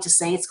I'm going to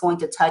say. It's going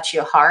to touch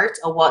your heart,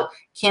 or what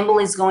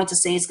Kimberly is going to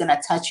say is going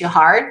to touch your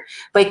heart,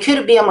 but it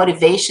could be a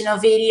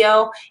motivational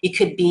video. It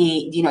could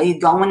be, you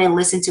go in and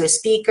listen to a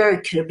speaker.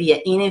 It could be an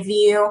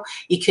interview.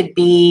 It could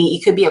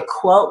be a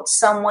quote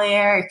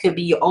somewhere. It could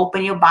be you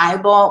open your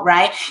Bible,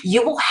 right?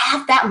 You will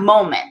have that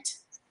moment.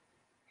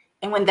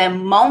 And when that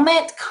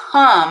moment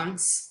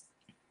comes,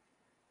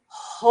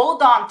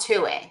 hold on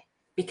to it,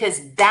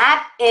 because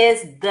that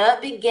is the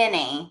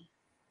beginning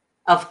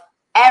of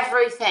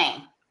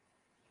everything.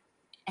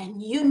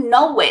 And you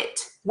know it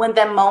when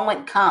the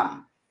moment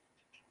comes.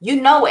 You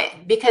know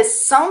it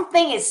because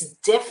something is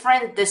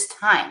different this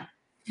time.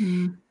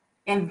 Mm.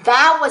 And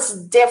that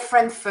was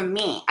different for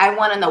me. I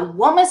went on a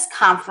women's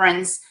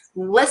conference,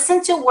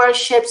 listened to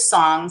worship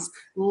songs,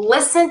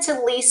 listened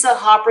to Lisa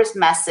Harper's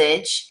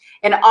message,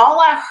 and all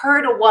I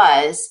heard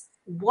was,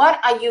 what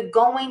are you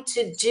going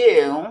to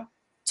do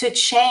to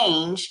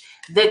change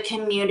the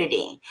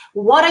community?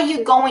 What are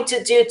you going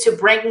to do to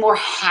bring more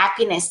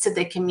happiness to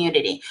the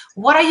community?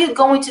 What are you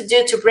going to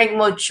do to bring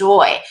more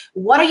joy?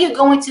 What are you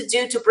going to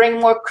do to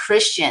bring more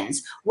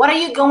Christians? What are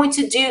you going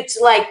to do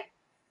to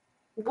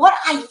what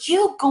are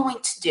you going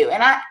to do?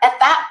 And at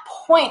that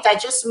point, I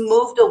just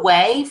moved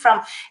away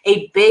from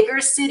a bigger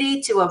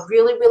city to a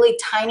really, really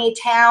tiny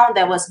town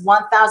that was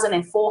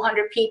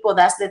 1,400 people.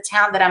 That's the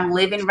town that I'm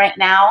living right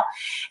now.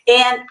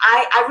 And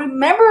I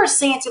remember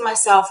saying to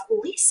myself,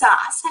 Lisa,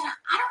 I said,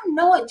 I don't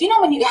know. Do you know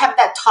when you have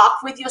that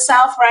talk with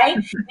yourself, right?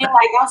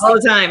 All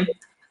the time.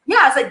 Yeah,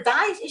 I was like,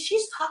 Di,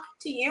 she's talking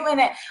to you. And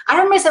I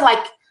remember saying,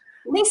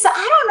 Lisa,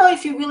 I don't know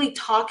if you're really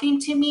talking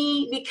to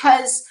me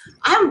because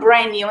I'm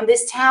brand new in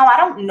this town. I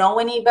don't know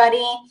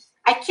anybody.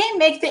 I can't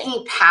make the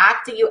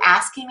impact that you're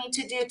asking me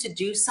to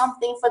do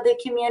something for the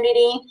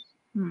community.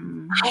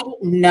 I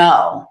didn't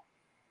know,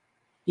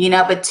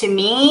 but to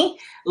me,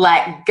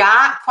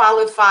 God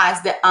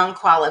qualifies the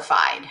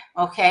unqualified.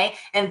 Okay.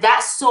 And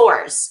that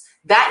source,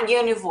 that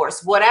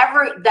universe,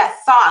 whatever that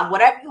thought,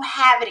 whatever you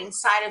have it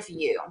inside of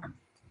you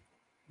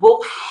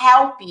will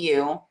help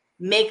you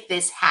make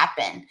this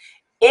happen.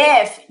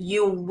 If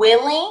you're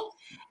willing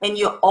and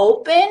you're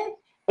open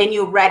and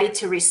you're ready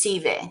to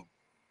receive it.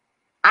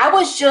 I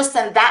was just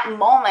in that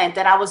moment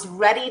that I was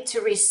ready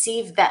to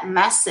receive that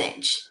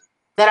message,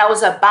 that I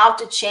was about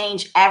to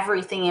change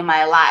everything in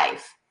my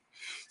life.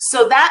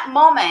 So that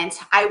moment,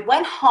 I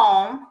went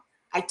home,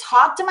 I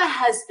talked to my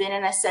husband,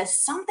 and I said,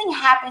 something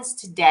happens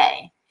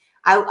today.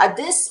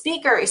 This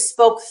speaker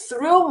spoke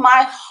through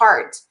my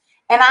heart,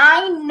 and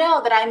I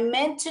know that I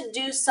meant to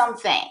do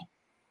something.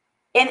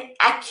 And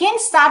I can't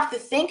stop to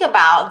think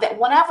about that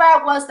whenever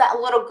I was that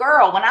little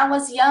girl, when I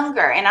was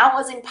younger and I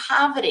was in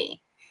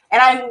poverty,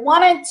 and I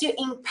wanted to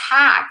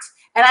impact,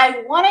 and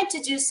I wanted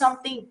to do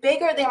something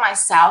bigger than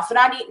myself, and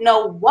I didn't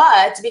know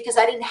what because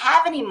I didn't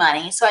have any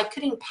money, so I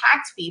couldn't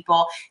impact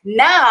people.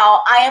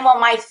 Now I am on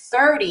my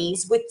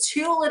 30s with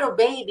 2 little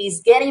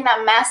babies getting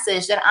a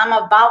message that I'm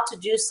about to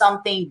do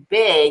something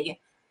big.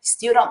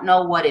 Still don't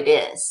know what it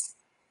is.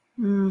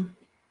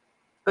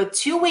 But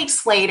 2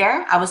 weeks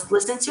later, I was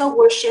listening to a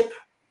worship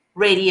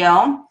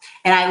radio,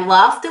 and I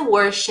loved the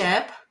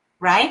worship,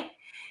 right?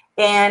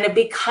 And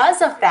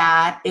because of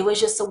that, it was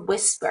just a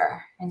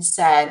whisper and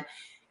said,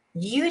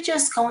 you're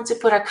just going to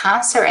put a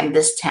concert in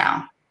this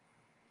town.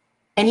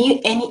 And you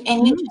just going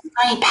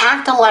to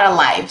impact a lot of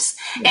lives.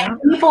 Yeah.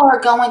 And people are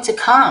going to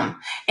come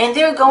and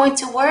they're going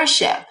to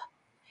worship.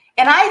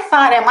 And I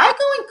thought, am I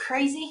going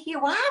crazy here?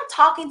 Well, I'm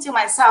talking to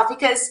myself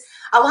because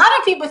a lot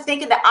of people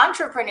think that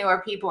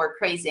entrepreneur people are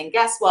crazy. And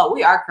guess what?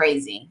 We are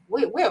crazy.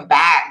 We're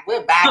bad.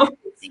 We're bad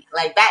crazy.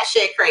 Like that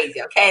shit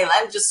crazy. Okay.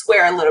 Let me just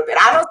swear a little bit.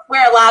 I don't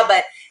swear a lot,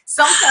 but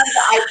sometimes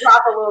I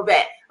drop a little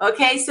bit.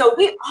 Okay. So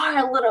we are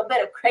a little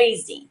bit of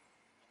crazy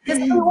because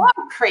we want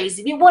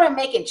crazy. We want to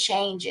make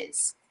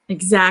changes.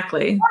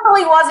 Exactly.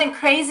 Kimberly wasn't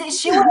crazy.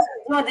 She wasn't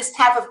doing this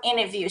type of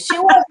interview. She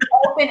wasn't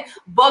open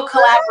book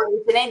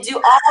collaboration and do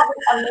all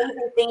the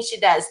amazing things she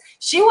does.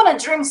 She want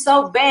to dream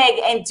so big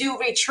and do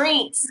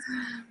retreats.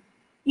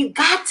 You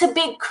got to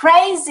be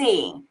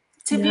crazy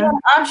to be an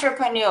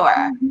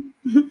entrepreneur.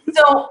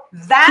 So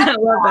I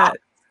love that.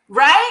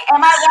 Right?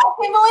 Am I right,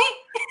 Kimberly?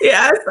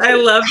 Yes, I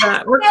love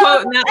that. We're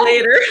quoting that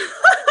later.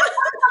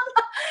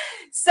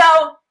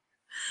 So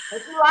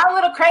if you are a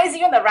little crazy,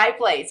 you're in the right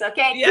place,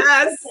 okay?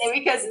 Yes.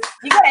 Because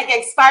you're gonna get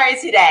inspired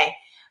today.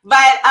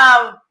 But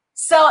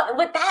so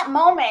with that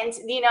moment,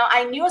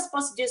 I knew I was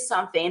supposed to do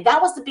something.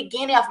 That was the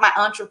beginning of my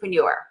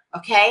entrepreneur,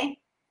 okay?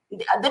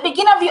 The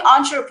beginning of the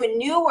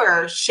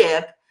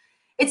entrepreneurship,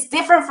 it's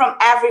different from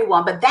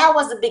everyone, but that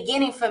was the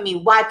beginning for me.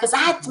 Why? Because I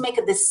had to make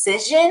a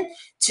decision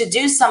to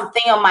do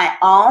something on my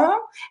own,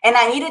 and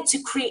I needed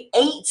to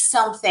create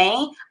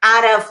something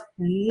out of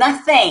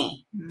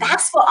nothing.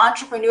 That's what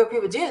entrepreneur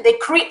people do. They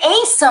create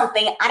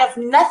something out of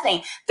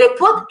nothing. They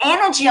put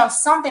energy on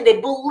something. They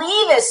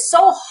believe it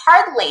so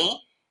hardly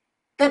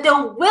that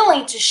they're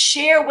willing to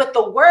share with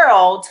the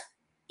world,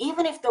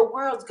 even if the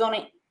world's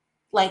going to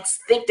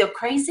think they're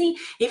crazy,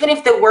 even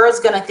if the world's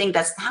gonna think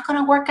that's not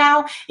gonna work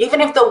out,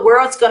 even if the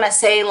world's gonna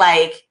say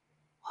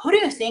who do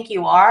you think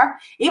you are,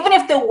 even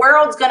if the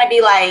world's gonna be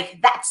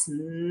that's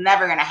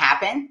never gonna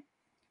happen.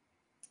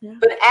 Yeah.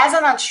 But as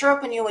an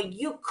entrepreneur,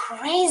 you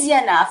crazy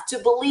enough to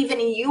believe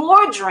in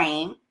your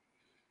dream,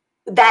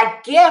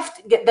 that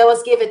gift that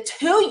was given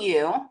to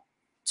you,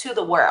 to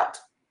the world.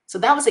 So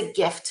that was a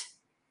gift.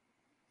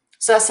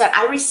 So I said,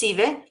 I receive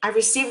it. I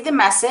received the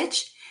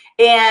message.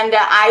 And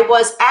I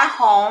was at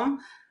home.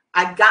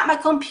 I got my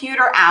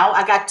computer out.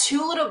 I got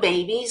 2 little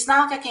babies.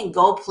 Not like I can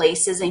go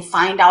places and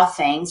find out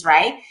things,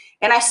 right?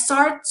 And I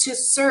started to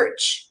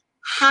search,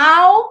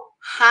 how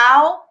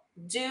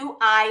do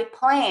I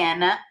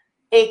plan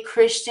a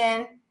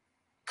Christian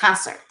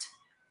concert?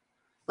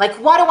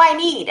 What do I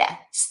need?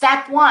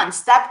 Step 1,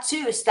 step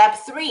 2, step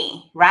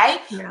 3, right?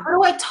 Yeah. Who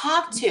do I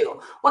talk to?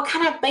 What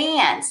kind of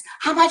bands?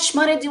 How much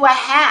money do I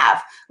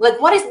have?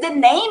 What is the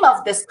name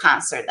of this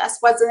concert? That's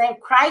what's the name,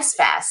 Christ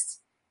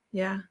Fest.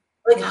 Yeah.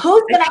 Who's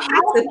going to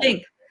help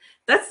me?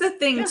 That's the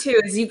thing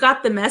too, is you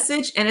got the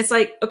message and it's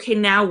okay,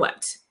 now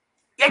what?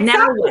 Exactly.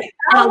 Now what?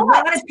 And a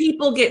lot of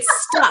people get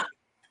stuck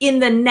in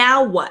the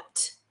now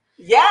what.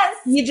 Yes.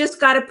 You just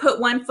got to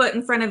put one foot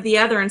in front of the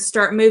other and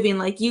start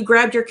moving. You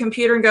grabbed your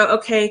computer and go,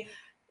 okay,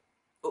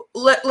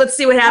 let's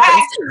see what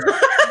happens.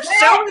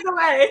 Show me the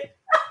way.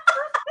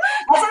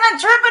 As an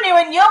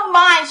entrepreneur, in your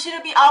mind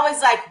should be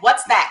always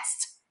what's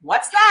next?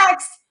 What's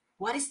next?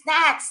 What is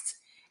next?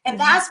 And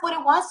that's what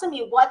it was for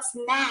me. What's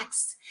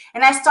next?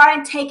 And I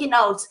started taking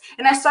notes,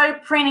 and I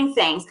started printing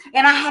things,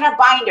 and I had a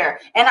binder,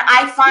 and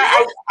I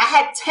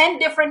had 10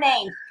 different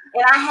names.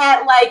 And I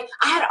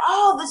had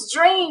all these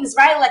dreams,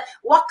 right?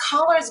 What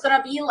color is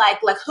going to be like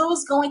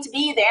who's going to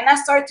be there? And I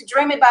started to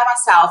dream it by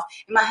myself.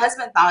 And my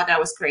husband thought I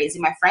was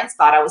crazy. My friends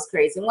thought I was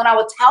crazy. And when I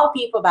would tell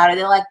people about it,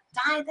 they're like,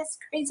 Di, that's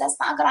crazy. That's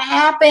not going to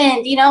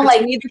happen. You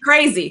need the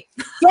crazy.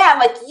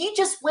 Yeah. You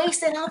just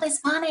wasted all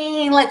this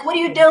money. What are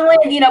you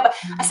doing? But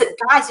I said,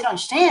 guys, you don't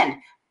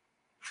understand.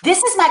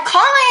 This is my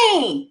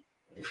calling.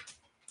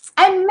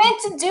 I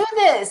meant to do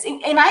this.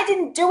 And I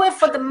didn't do it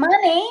for the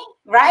money,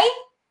 right?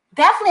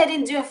 Definitely, I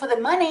didn't do it for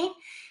the money,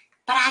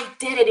 but I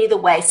did it either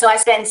way. So I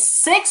spent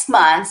 6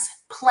 months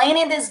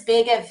planning this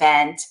big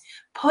event,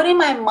 putting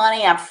my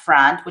money up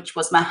front, which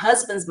was my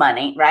husband's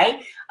money,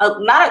 right?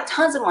 Not a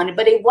tons of money,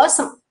 but it was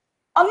some.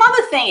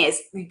 Another thing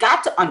is, you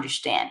got to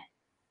understand,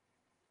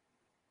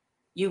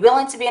 you're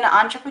willing to be an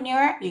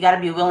entrepreneur, you got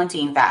to be willing to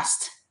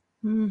invest.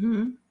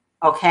 Mm-hmm.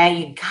 Okay,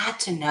 you got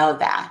to know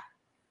that.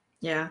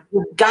 Yeah.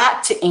 You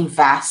got to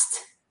invest,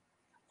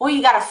 or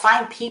you got to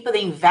find people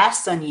that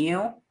invest on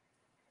you.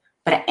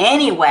 But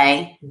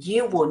anyway,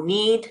 you will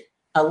need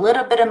a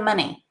little bit of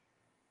money,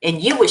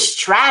 and you would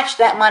stretch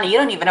that money. You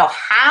don't even know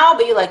how,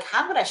 but you're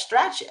how would I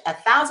stretch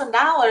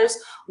 $1,000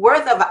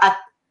 worth of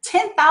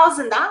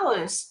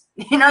 $10,000?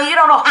 You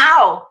don't know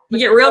how. You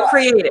get real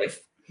creative.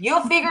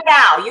 You'll figure it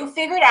out. You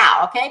figure it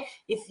out. Okay.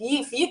 If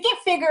you can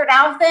figure it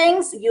out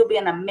things, you'll be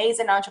an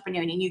amazing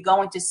entrepreneur, and you're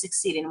going to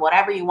succeed in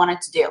whatever you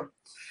wanted to do.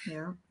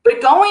 Yeah.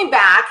 But going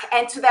back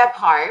into that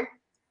part.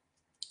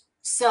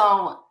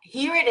 So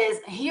here it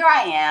is. Here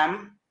I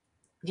am,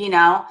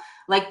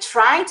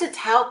 trying to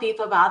tell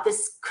people about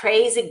this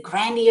crazy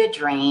grandeur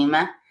dream,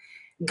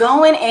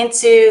 going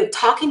into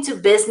talking to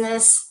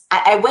business.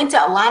 I went to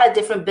a lot of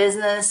different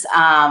business,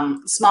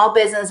 small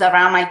business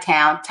around my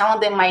town, telling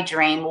them my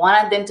dream,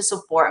 wanted them to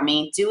support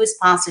me, do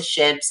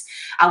sponsorships.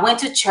 I went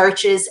to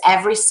churches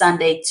every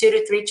Sunday, 2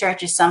 to 3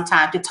 churches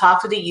sometimes, to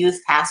talk to the youth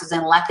pastors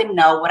and let them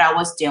know what I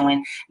was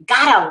doing.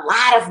 Got a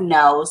lot of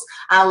no's,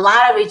 a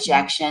lot of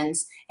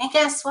rejections. And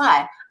guess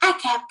what? I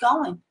kept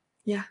going.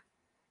 Yeah.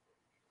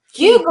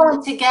 You're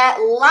going to get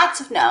lots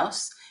of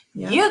no's.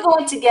 Yeah. You're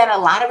going to get a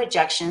lot of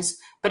rejections.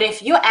 But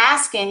if you're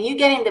asking, you're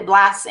getting the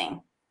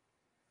blessing.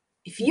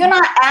 If you're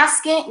not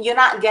asking, you're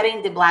not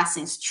getting the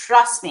blessings.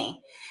 Trust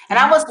me. And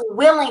I was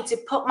willing to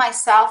put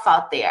myself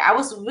out there. I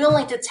was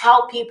willing to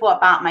tell people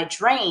about my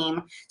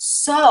dream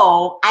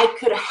so I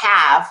could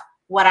have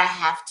what I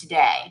have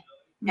today.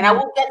 And I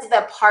will get to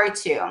that part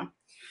too.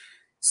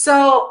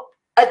 So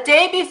a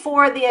day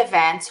before the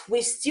event,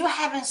 we still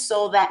haven't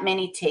sold that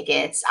many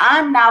tickets.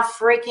 I'm now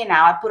freaking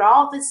out. I put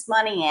all this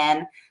money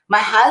in. My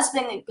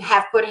husband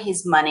have put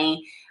his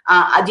money.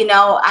 You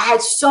know, I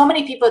had so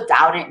many people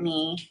doubted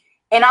me.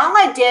 And all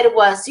I did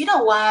was, you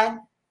know what?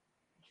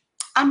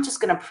 I'm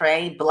just going to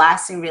pray,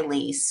 bless, and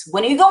release.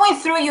 When you're going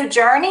through your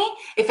journey,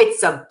 if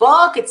it's a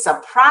book, it's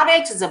a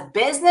product, it's a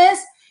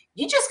business,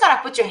 you just got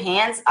to put your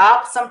hands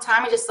up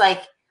sometime and just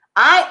like,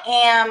 I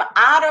am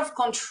out of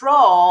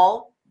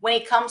control when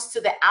it comes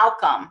to the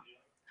outcome.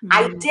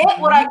 I did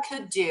what I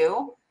could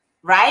do,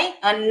 right?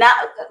 And not,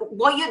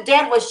 what you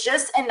did was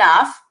just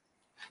enough.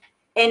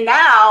 And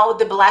now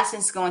the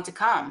blessing's going to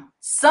come.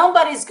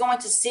 Somebody's going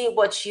to see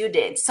what you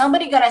did.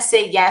 Somebody going to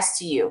say yes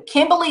to you.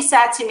 Kimberly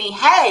said to me,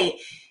 hey,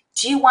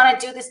 do you want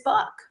to do this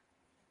book?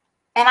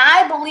 And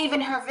I believe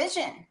in her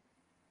vision.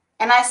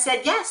 And I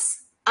said,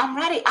 yes, I'm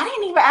ready. I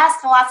didn't even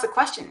ask her lots of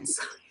questions.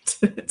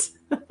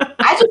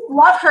 I just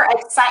love her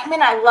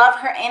excitement. I love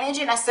her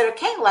energy. And I said,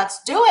 okay,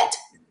 let's do it.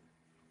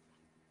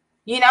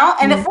 You know,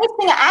 and the first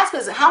thing I asked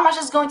was, how much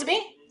is it going to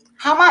be?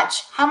 How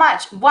much? How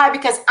much? Why?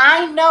 Because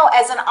I know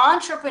as an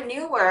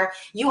entrepreneur,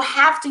 you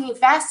have to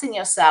invest in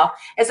yourself.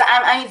 As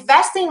I'm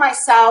investing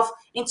myself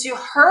into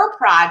her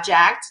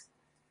project,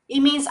 it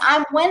means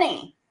I'm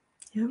winning.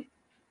 Yep.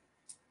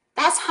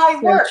 That's how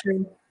it works.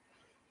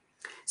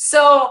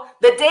 So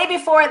the day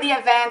before the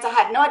event, I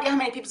had no idea how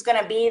many people's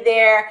going to be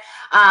there.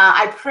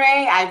 I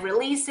pray, I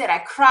release it, I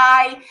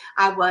cry.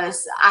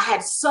 I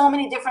had so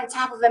many different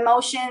type of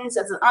emotions.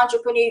 As an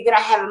entrepreneur, you're going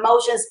to have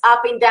emotions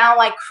up and down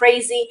like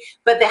crazy,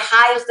 but the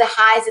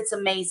highs, it's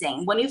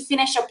amazing. When you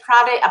finish a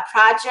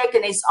project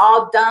and it's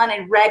all done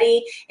and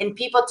ready and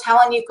people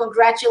telling you,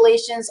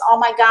 congratulations, oh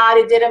my God,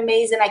 it did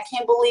amazing. I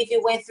can't believe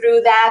you went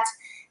through that.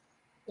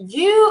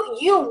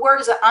 You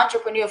work as an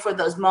entrepreneur for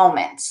those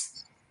moments.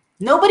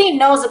 Nobody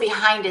knows the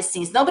behind the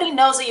scenes. Nobody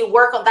knows that you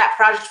work on that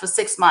project for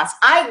 6 months.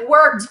 I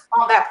worked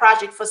on that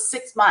project for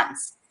 6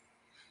 months.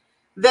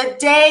 The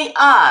day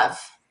of,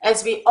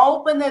 as we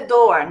open the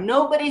door,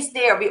 nobody's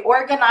there. We're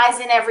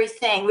organizing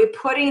everything. We're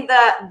putting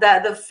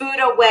the food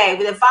away.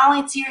 The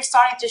volunteers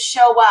starting to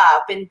show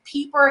up and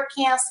people are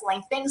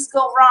canceling. Things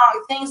go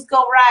wrong. Things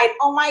go right.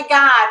 Oh my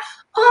God.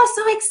 Oh,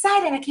 I'm so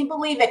excited. I can't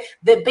believe it.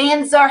 The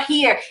bands are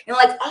here. And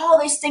like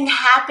all these things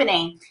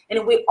happening.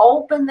 And we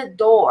open the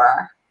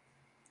door.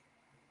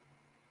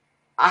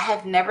 I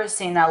have never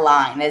seen a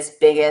line as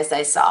big as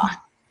I saw.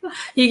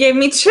 You gave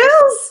me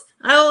chills.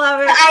 I love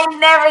it. I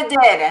never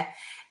did.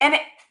 And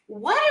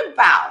what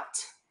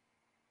about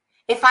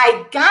if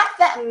I got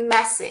that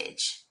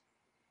message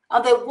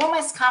on the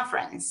women's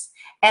conference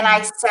and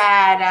I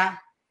said,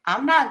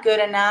 I'm not good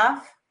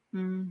enough.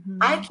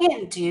 I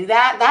can't do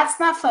that. That's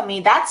not for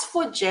me. That's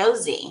for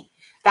Josie.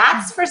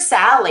 That's for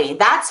Sally.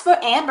 That's for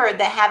Amber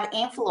that have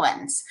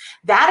influence.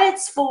 That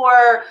is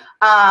for,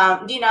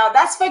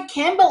 that's for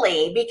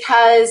Kimberly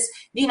because,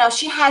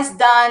 she has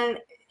done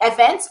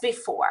events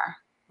before,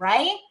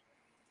 right?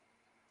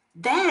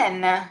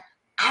 Then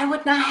I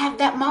would not have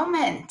that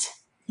moment.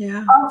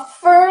 Yeah. Our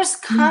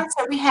first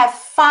concert, we have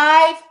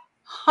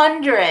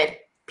 500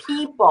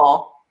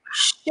 people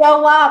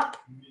show up.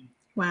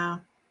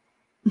 Wow.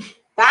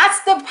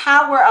 That's the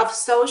power of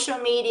social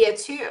media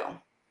too.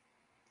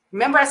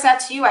 Remember I said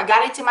to you, I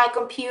got into my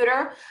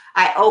computer,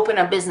 I opened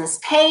a business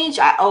page,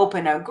 I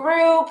opened a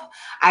group,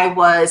 I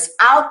was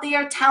out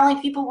there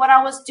telling people what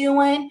I was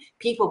doing.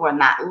 People were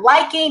not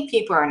liking,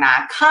 people are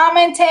not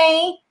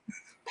commenting,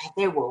 but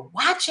they were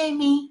watching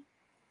me.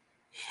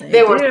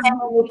 They were sending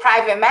me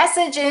private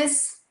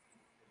messages.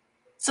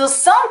 So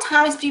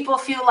sometimes people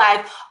feel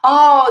like,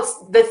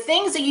 oh, the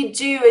things that you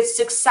do is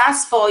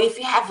successful if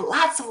you have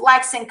lots of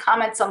likes and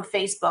comments on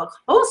Facebook.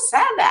 Who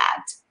said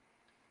that?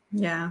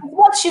 Yeah.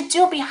 What you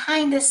do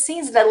behind the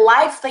scenes, the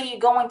life that you're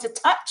going to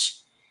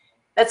touch,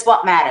 that's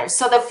what matters.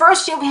 So the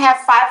first year we have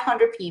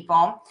 500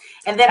 people.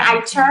 And then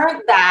I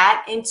turned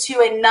that into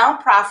a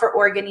nonprofit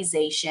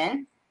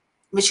organization,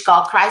 which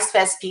called Christ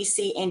Fest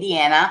PC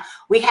Indiana.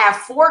 We have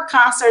 4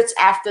 concerts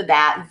after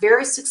that,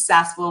 very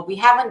successful. We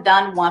haven't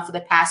done one for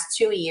the past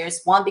 2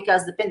 years, one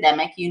because of the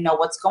pandemic, you know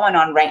what's going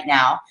on right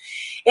now.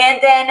 And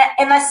then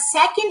in the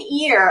second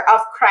year of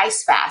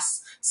Christ Fest,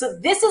 so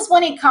this is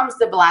when it comes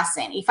the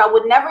blessing. If I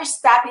would never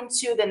step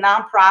into the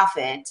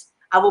nonprofit,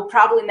 I will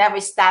probably never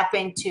step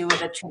into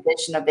the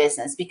traditional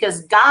business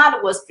because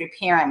God was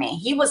preparing me.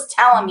 He was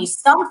telling me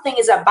something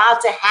is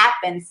about to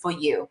happen for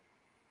you.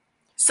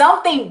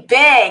 Something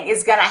big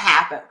is going to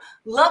happen.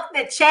 Look,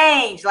 the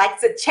change, like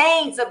the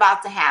change is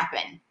about to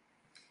happen.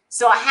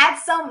 So I had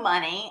some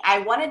money. I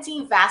wanted to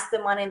invest the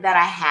money that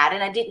I had,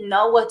 and I didn't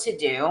know what to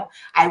do.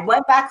 I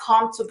went back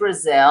home to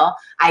Brazil.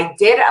 I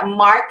did a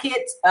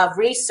market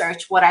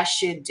research, what I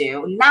should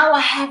do. Now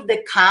I have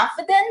the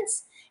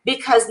confidence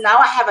because now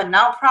I have a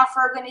nonprofit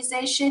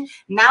organization.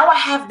 Now I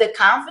have the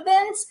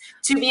confidence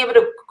to be able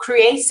to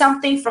create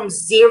something from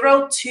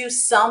zero to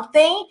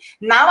something.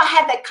 Now I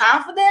had the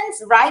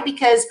confidence, right?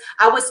 Because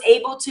I was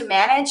able to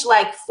manage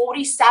like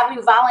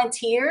 47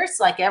 volunteers,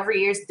 like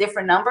every year's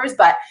different numbers,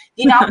 but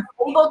you know, I was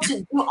able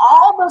to do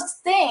all those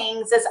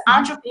things as an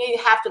entrepreneur you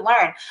have to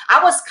learn.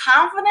 I was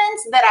confident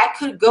that I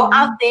could go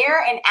out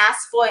there and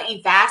ask for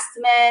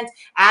investment,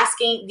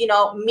 asking, you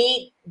know,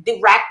 meet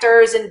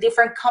directors in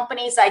different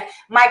companies. Like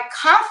my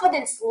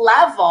confidence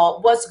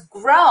level was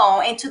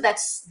grown into that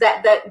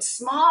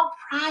small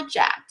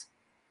project.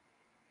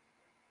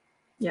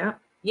 Yeah.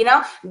 You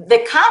know,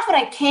 the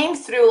confidence came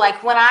through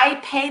like when I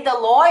paid the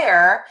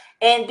lawyer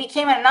and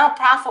became a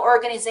nonprofit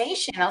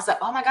organization. I was like,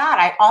 oh my God,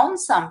 I own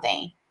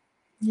something.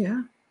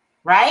 Yeah.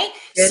 Right.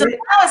 So now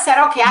I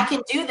said, okay, I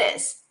can do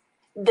this.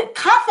 The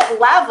confidence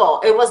level,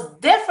 it was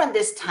different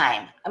this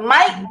time.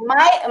 My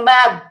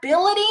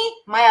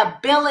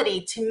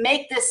ability to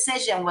make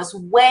decision was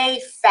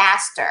way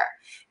faster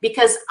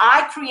because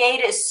I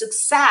created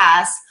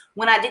success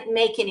when I didn't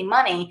make any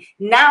money.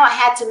 Now I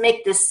had to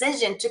make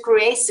decision to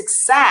create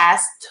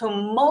success to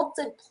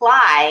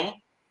multiply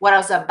what I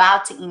was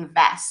about to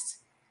invest.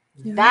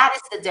 Yeah. That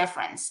is the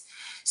difference.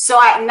 So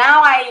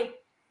I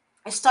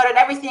started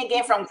everything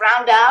again from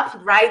ground up,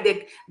 right?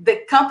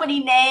 The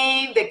company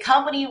name, the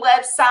company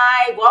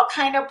website, what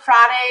kind of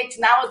product.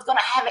 Now it's going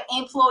to have an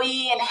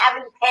employee and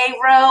having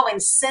payroll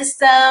and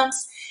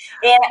systems.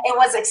 And it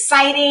was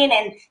exciting.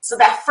 And so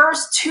that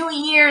first 2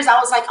 years, I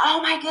was like,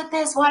 oh my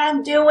goodness, what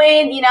I'm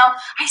doing. You know,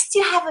 I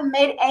still haven't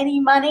made any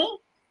money.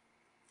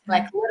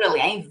 Like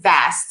literally, I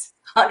invest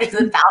hundreds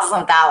of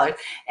thousands of dollars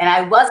and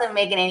I wasn't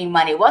making any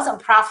money. It wasn't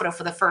profitable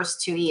for the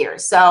first 2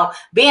 years. So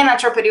being an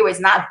entrepreneur is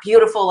not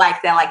beautiful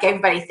like that, like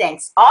everybody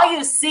thinks. All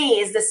you see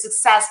is the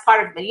success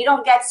part of it. You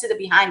don't get to the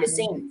behind the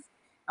scenes,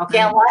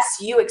 okay?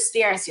 Unless you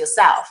experience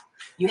yourself.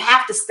 You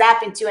have to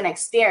step into an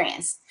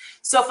experience.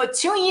 So for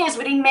 2 years,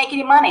 we didn't make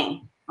any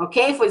money,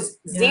 okay? It was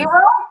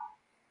zero.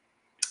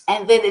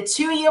 And then the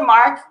 2 year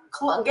mark,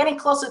 getting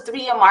close to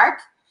 3 year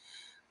mark,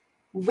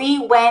 we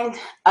went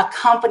a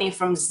company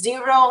from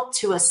zero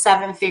to a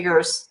 7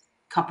 figures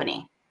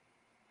company.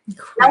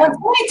 Now, when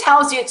somebody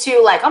tells you to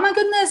like, oh my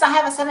goodness, I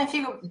have a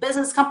 7-figure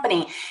business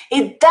company,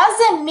 it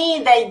doesn't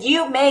mean that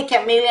you make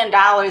 $1 million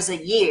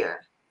a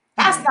year.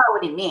 That's not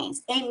what it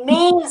means. It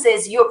means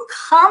is your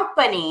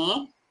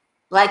company,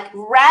 like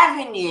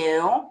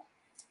revenue,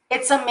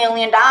 it's $1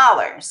 million.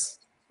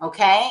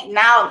 Okay.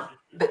 Now,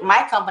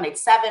 my company,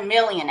 it's 7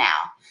 million now.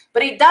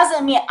 But it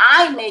doesn't mean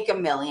I make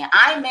 $1 million.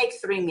 I make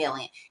 3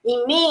 million.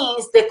 It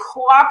means the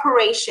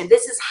cooperation.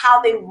 This is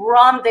how they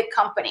run the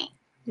company.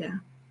 Yeah.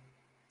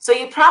 So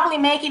you're probably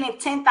making it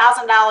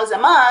 $10,000 a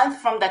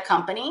month from the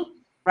company,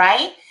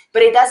 right?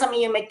 But it doesn't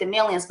mean you make the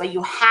millions, but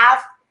you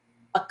have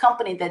a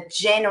company that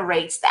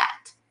generates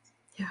that.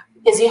 Yeah.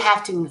 Because you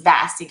have to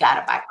invest. You got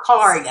to buy a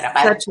car. You got to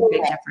buy such a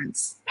big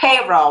difference.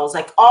 Payrolls,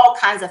 like all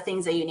kinds of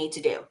things that you need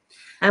to do.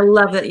 I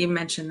love that you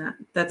mentioned that.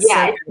 That's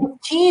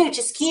it's huge.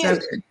 It's huge. So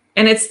good.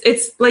 And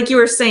it's like you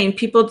were saying,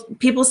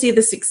 people see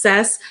the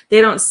success.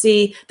 They don't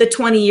see the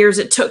 20 years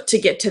it took to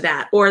get to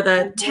that, or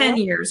the 10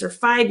 years or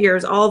 5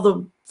 years, all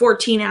the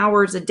 14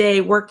 hours a day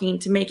working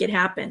to make it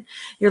happen.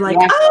 You're like,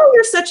 oh,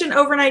 you're such an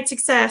overnight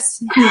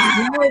success. No,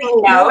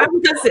 it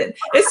wasn't.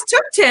 It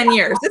took 10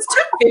 years. It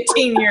took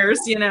 15 years,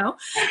 you know.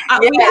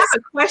 We have a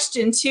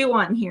question too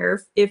on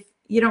here, if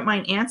you don't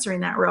mind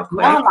answering that real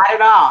quick. No, not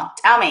at all.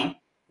 Tell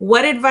me.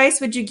 What advice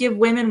would you give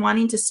women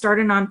wanting to start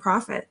a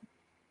nonprofit?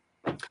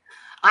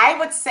 I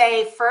would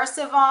say, first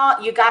of all,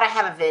 you got to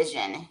have a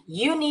vision.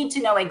 You need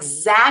to know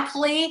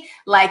exactly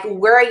like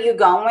where are you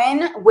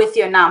going with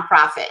your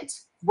nonprofit?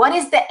 What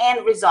is the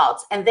end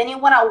result? And then you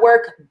want to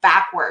work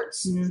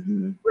backwards.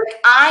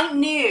 Like I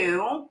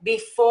knew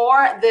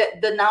before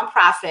the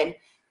nonprofit,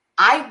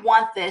 I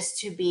want this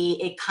to be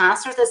a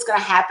concert that's going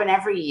to happen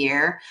every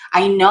year.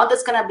 I know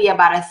there's going to be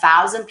about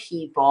 1,000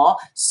 people.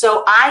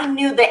 So I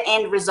knew the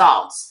end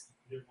results.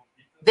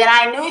 Then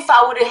I knew if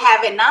I would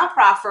have a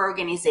nonprofit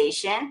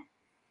organization,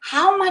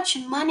 how much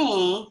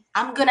money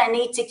I'm going to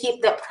need to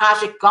keep the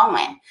project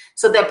going.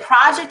 So the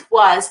project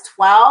was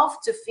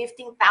 $12,000 to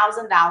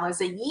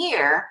 $15,000 a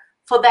year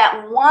for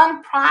that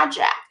one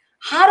project.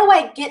 How do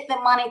I get the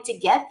money to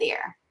get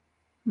there?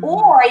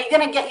 Or are you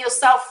going to get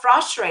yourself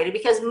frustrated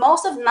because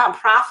most of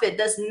nonprofit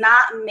does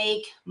not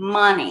make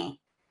money,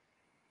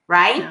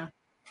 right? Yeah.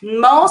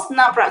 Most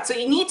nonprofit. So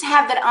you need to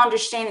have that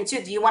understanding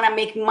too. Do you want to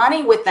make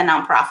money with the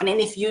nonprofit?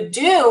 And if you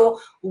do,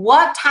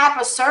 what type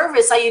of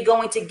service are you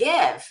going to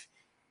give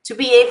to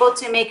be able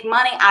to make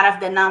money out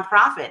of the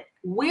nonprofit?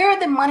 Where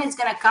the money is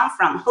going to come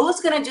from? Who's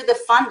going to do the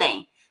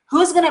funding?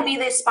 Who's going to be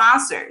the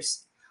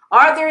sponsors?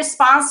 Are there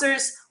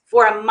sponsors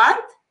for a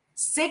month,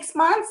 6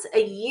 months,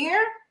 a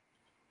year?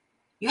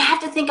 You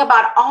have to think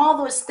about all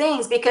those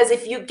things, because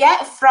if you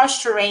get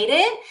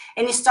frustrated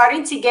and you're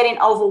starting to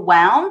get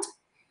overwhelmed,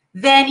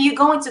 then you're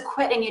going to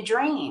quit in your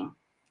dream.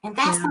 And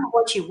that's not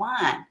what you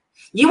want.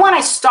 You want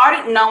to start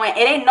it knowing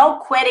it ain't no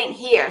quitting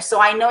here. So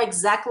I know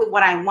exactly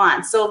what I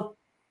want. So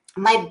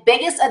My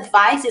biggest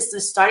advice is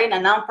to starting a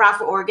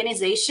nonprofit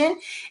organization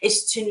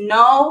is to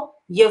know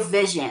your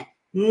vision,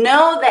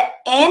 know the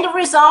end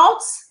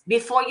results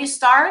before you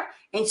start,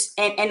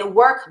 and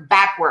work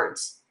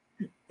backwards.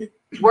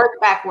 Work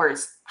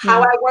backwards.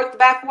 How I worked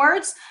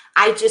backwards,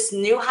 I just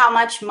knew how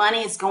much money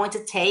it's going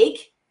to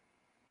take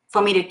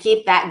for me to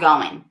keep that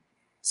going.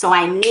 So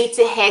I need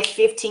to hit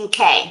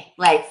 15K,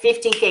 like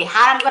 15K.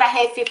 How am I going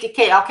to hit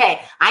 50K?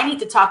 Okay, I need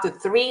to talk to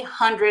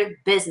 300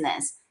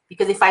 business,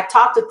 because if I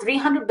talk to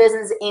 300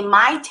 business in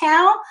my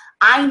town,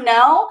 I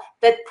know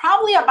that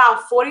probably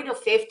about 40 to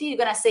 50 are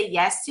going to say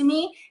yes to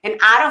me. And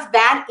out of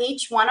that,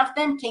 each one of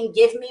them can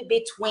give me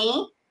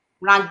between,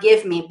 not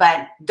give me,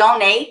 but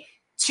donate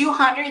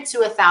 $200 to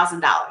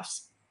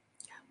 $1,000.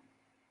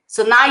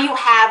 So now you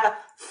have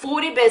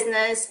 40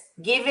 business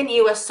giving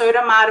you a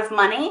certain amount of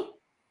money.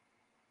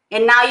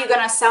 And now you're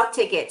going to sell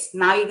tickets.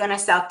 Now you're going to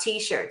sell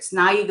t-shirts.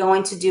 Now you're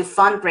going to do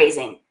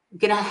fundraising. You're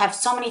going to have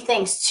so many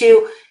things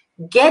to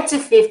get to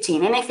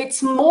 15. And if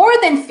it's more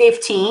than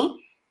 15,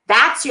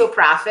 that's your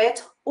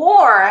profit.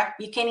 Or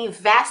you can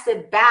invest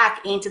it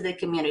back into the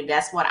community.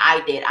 That's what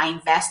I did. I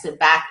invested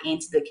back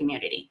into the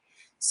community.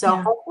 So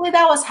hopefully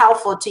that was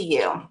helpful to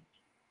you.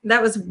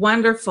 That was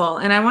wonderful.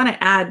 And I want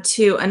to add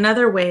too,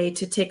 another way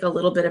to take a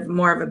little bit of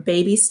more of a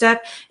baby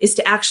step is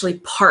to actually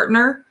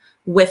partner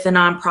with a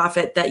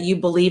nonprofit that you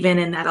believe in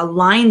and that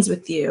aligns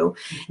with you,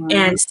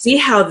 and see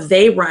how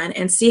they run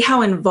and see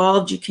how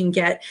involved you can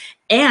get.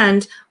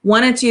 And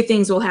one of two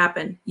things will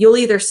happen. You'll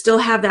either still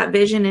have that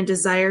vision and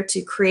desire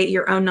to create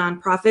your own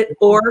nonprofit,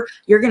 or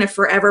you're going to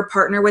forever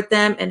partner with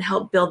them and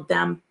help build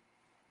them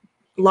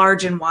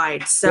large and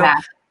wide. So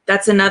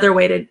that's another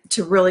way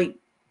to really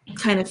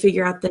kind of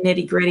figure out the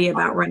nitty gritty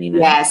about running.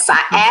 Yes,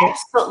 I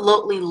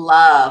absolutely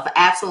love,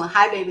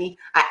 hi baby.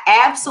 I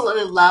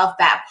absolutely love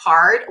that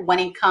part when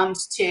it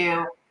comes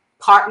to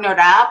partnered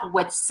up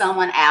with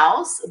someone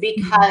else,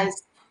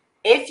 because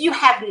if you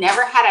have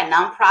never had a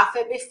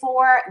nonprofit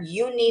before,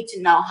 you need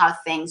to know how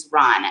things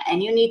run,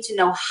 and you need to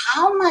know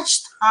how much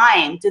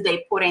time do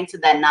they put into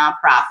that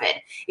nonprofit.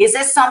 Is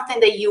this something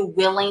that you're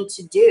willing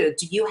to do?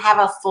 Do you have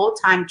a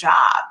full-time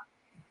job?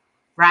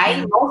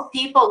 Right? Most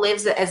people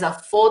live as a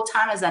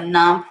full-time, as a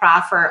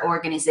nonprofit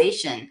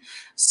organization.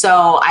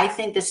 So I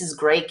think this is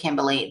great,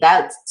 Kimberly.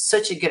 That's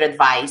such a good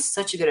advice.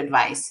 Such a good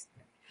advice.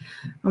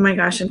 Oh my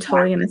gosh, I'm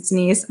totally gonna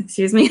sneeze.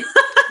 Excuse me.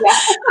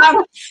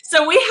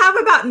 So we have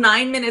about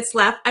 9 minutes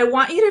left. I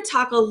want you to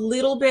talk a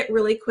little bit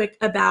really quick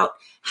about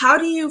how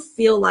do you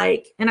feel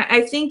like, and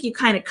I think you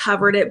kind of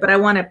covered it, but I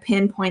want to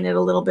pinpoint it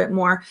a little bit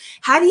more.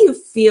 How do you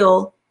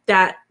feel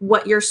that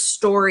what your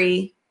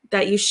story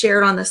that you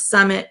shared on the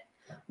summit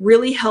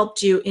really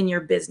helped you in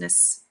your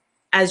business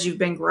as you've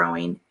been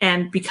growing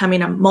and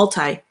becoming a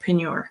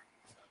multipreneur?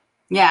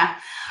 Yeah,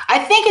 I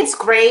think it's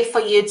great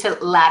for you to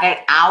let it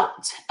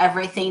out,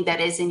 everything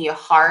that is in your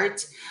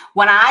heart.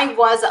 When I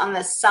was on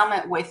the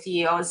summit with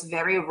you, I was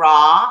very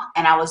raw,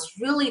 and I was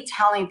really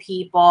telling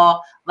people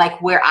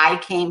like where I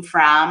came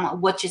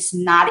from, which is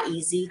not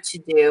easy to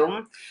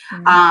do.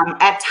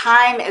 At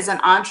time as an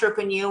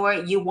entrepreneur,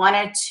 you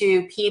wanted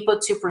people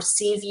to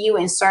perceive you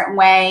in a certain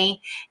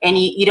way, and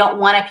you don't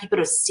want people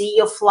to see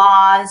your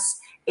flaws.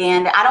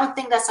 And I don't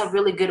think that's a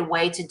really good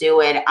way to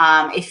do it.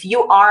 If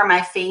you are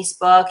my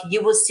Facebook,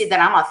 you will see that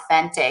I'm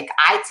authentic.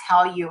 I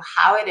tell you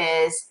how it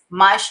is,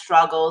 my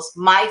struggles,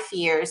 my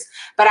fears,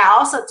 but I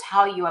also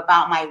tell you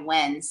about my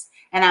wins,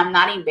 and I'm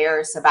not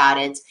embarrassed about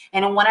it.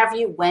 And whenever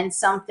you win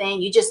something,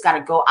 you just got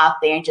to go out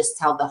there and just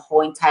tell the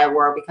whole entire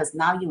world, because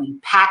now you're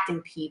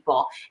impacting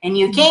people, and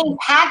you can't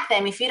impact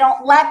them if you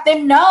don't let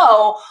them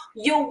know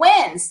your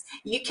wins.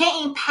 You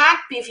can't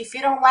impact people if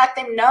you don't let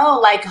them know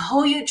like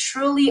who you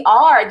truly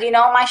are. You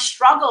know, my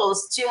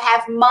struggles to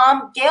have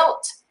mom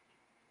guilt.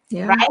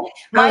 Right?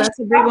 That's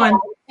a big one.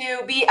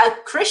 To be a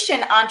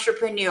Christian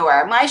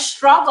entrepreneur, my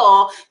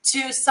struggle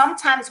to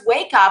sometimes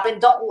wake up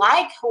and don't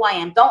like who I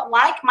am, don't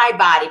like my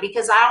body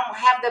because I don't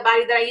have the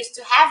body that I used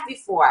to have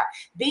before.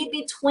 Be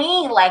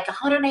between like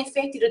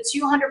 150 to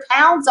 200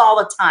 pounds all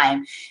the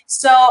time.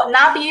 So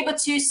not be able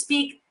to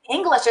speak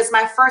English as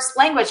my first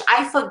language.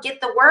 I forget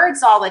the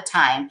words all the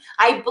time.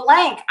 I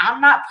blank.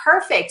 I'm not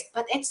perfect,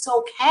 but it's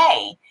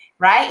okay.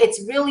 Right?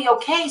 It's really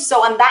okay.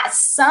 So on that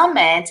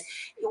summit,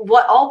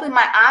 what opened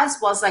my eyes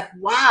was like,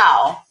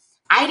 wow,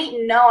 I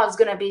didn't know I was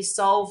going to be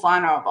so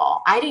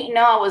vulnerable. I didn't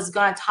know I was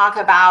going to talk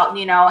about,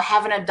 you know,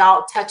 having an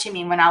adult touching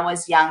me when I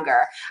was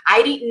younger.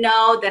 I didn't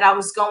know that I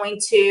was going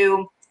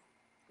to,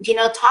 you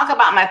know, talk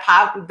about my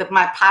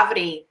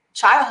poverty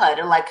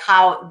childhood, like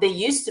how they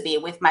used to be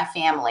with my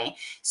family.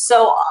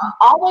 So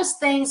all those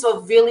things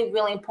were really,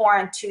 really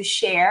important to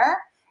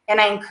share. And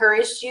I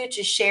encouraged you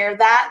to share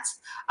that.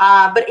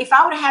 But if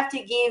I would have to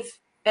give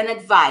an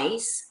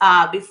advice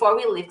before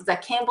we leave, because I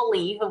can't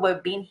believe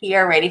we've been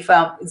here already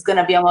it's going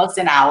to be almost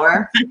an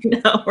hour. I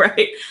know,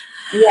 right?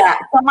 Yeah.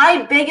 So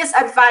my biggest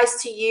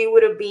advice to you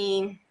would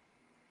be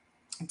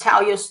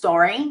tell your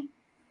story.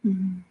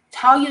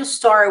 Tell your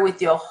story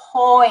with your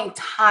whole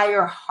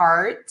entire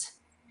heart.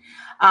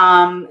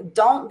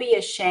 Don't be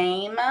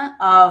ashamed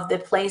of the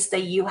place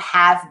that you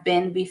have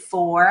been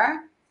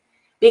before,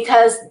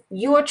 because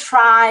your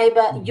tribe,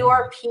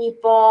 your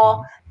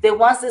people, the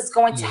ones that's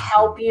going to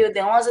help you,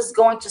 the ones that's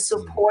going to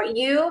support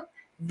you,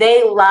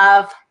 they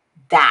love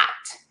that.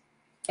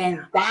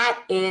 And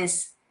that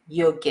is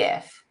your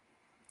gift.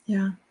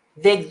 Yeah.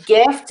 The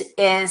gift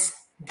is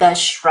the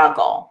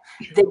struggle.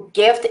 The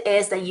gift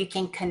is that you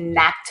can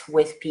connect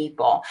with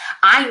people.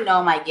 I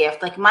know my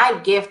gift. Like, my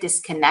gift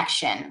is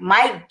connection.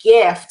 My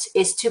gift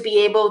is to be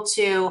able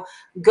to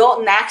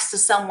go next to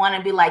someone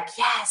and be like,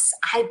 yes,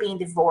 I've been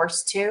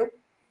divorced too.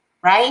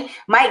 Right?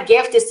 My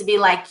gift is to be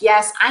like,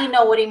 yes, I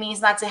know what it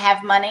means not to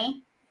have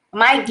money.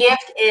 My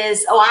gift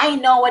is, oh, I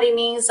know what it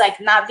means, like,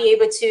 not be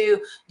able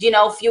to,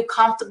 feel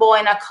comfortable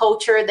in a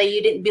culture that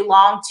you didn't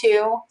belong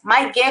to.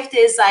 My gift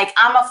is like,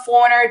 I'm a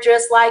foreigner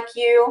just like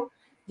you.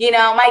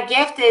 My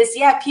gift is,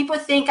 yeah, people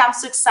think I'm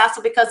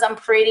successful because I'm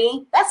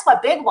pretty. That's my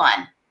big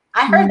one.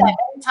 I heard that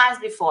many times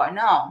before.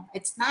 No,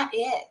 it's not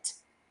it.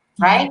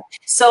 Right?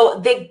 So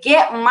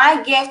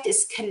my gift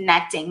is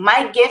connecting.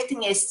 My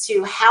gifting is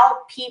to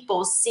help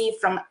people see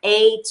from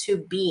A to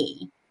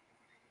B.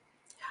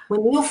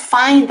 When you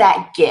find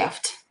that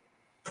gift,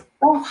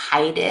 don't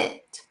hide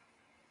it.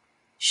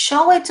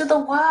 Show it to the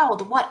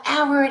world,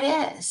 whatever it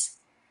is.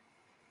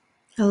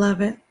 I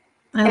love it.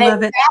 I And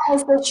love if it. that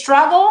is the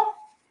struggle,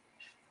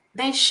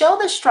 then show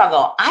the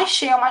struggle. I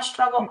share my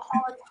struggle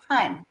all the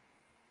time.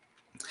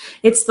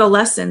 It's the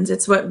lessons.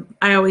 It's what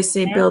I always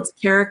say builds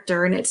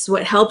character, and it's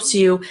what helps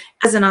you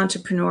as an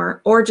entrepreneur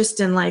or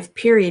just in life,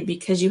 period,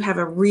 because you have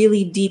a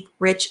really deep,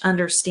 rich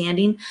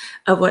understanding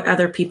of what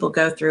other people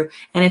go through,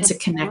 and it's a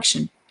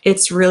connection.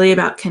 It's really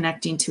about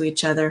connecting to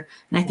each other,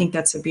 and I think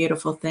that's a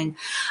beautiful thing.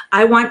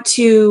 I want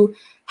to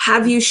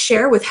have you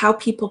share with how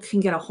people can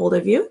get a hold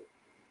of you.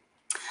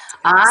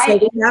 So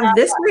we have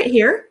this right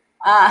here.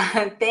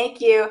 Thank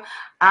you.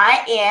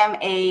 I am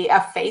a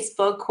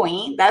Facebook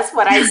queen. That's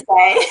what I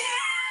say.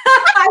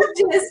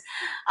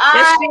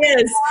 Yes, she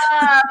is.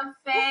 love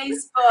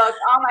Facebook.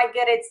 Oh my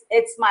goodness,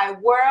 it's my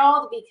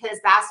world, because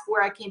that's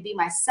where I can be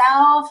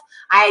myself.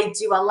 I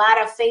do a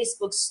lot of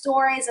Facebook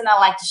stories, and I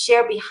like to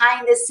share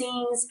behind the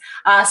scenes.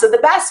 So the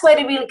best way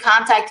to really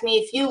contact me,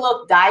 if you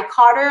look Di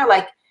Carter,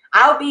 like,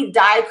 I'll be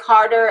Di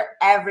Carter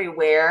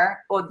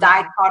everywhere, or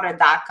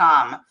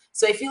DiCarter.com.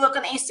 So if you look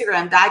on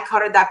Instagram,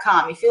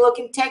 DiCarter.com. If you look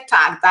in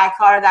TikTok,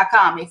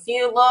 DiCarter.com. If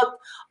you look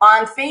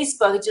on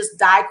Facebook, it's just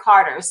Di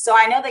Carter. So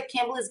I know that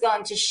Kimberly is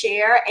going to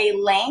share a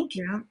link.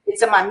 Yeah.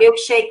 It's my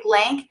milkshake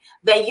link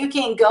that you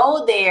can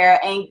go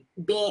there and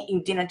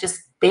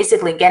just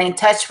basically get in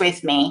touch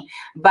with me.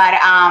 But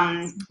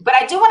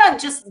I do want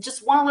to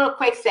just one little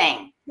quick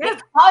thing. Yeah.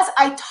 Because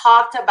I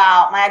talked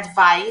about my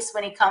advice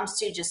when it comes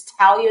to just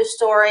tell your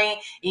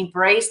story,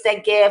 embrace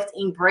that gift,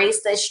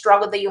 embrace that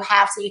struggle that you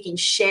have, so you can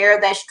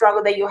share that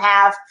struggle that you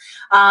have.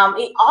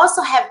 It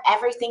also have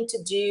everything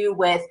to do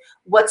with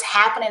what's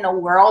happening in the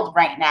world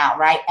right now,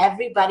 right?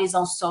 Everybody's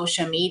on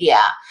social media.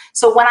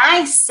 So when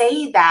I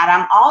say that,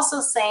 I'm also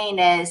saying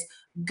is,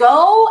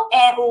 go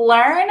and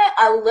learn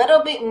a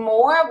little bit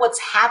more what's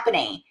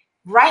happening.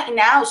 Right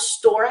now,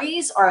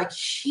 stories are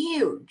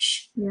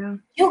huge. Yeah.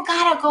 You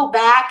gotta go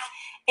back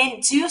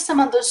and do some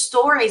of those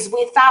stories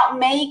without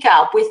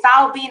makeup,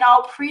 without being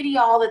all pretty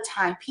all the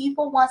time.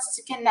 People wants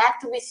to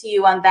connect with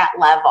you on that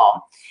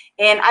level.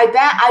 And I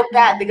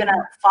bet they're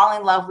gonna fall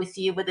in love with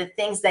you with the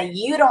things that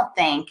you don't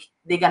think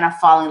they're gonna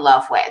fall in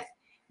love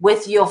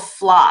with your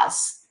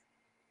flaws.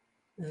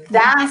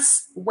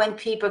 That's when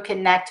people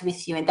connect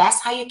with you, and that's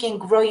how you can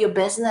grow your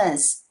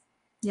business.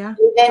 Yeah.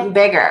 Even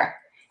bigger.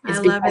 I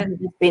love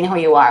it. Being who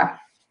you are.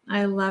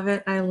 I love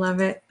it. I love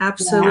it.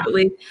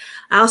 Absolutely.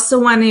 Yeah. I also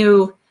want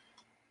to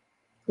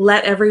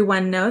let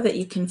everyone know that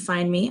you can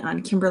find me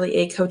on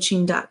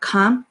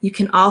KimberlyACoaching.com. You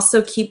can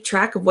also keep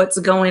track of what's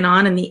going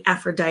on in the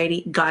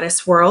Aphrodite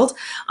Goddess world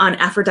on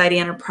Aphrodite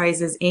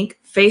Enterprises, Inc.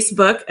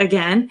 Facebook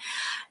again.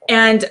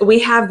 And we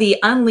have the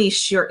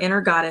Unleash Your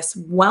Inner Goddess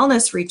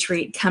Wellness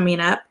Retreat coming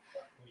up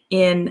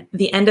in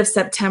the end of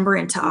September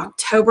into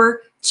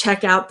October.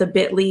 Check out the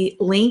bit.ly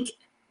link,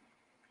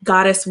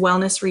 Goddess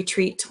Wellness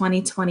Retreat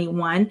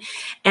 2021.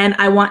 And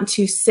I want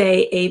to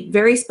say a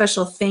very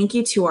special thank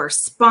you to our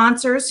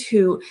sponsors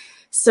who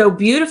so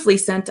beautifully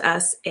sent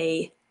us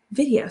a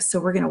video.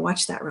 So we're going to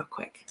watch that real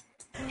quick.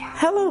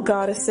 Hello,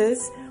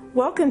 goddesses.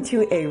 Welcome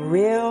to a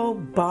Real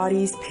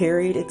Bodies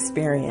Period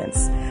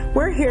experience.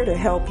 We're here to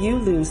help you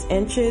lose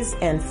inches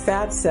and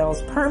fat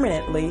cells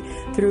permanently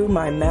through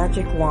my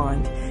magic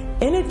wand.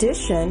 In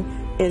addition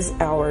is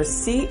our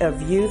Sea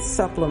of Youth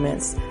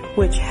supplements,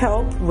 which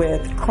help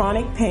with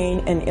chronic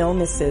pain and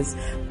illnesses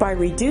by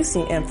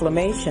reducing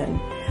inflammation.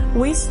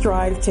 We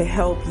strive to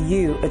help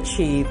you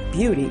achieve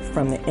beauty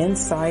from the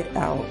inside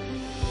out.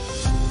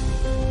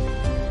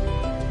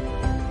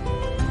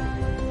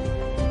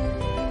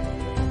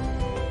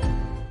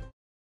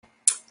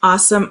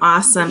 Awesome,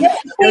 awesome.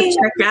 Go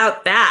check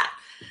out that.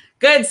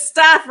 Good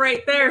stuff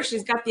right there.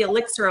 She's got the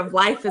elixir of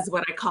life is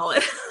what I call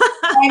it.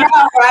 I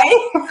know,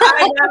 right?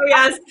 I know,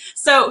 yes.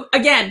 So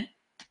again,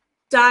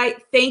 Di,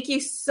 thank you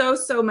so,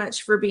 so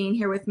much for being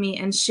here with me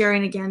and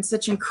sharing again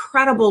such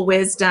incredible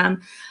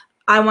wisdom.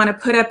 I want to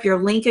put up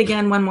your link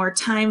again one more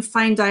time.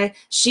 Find Di.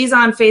 She's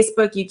on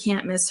Facebook. You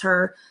can't miss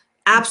her.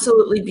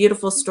 Absolutely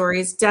beautiful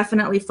stories.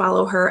 Definitely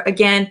follow her.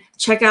 Again,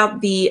 check out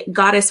the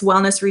Goddess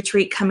Wellness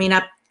Retreat coming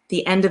up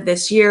the end of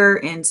this year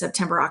in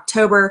September,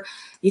 October.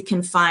 You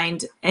can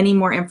find any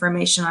more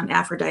information on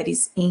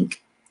Aphrodite's Inc.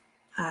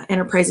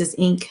 Enterprises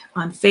Inc.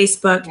 on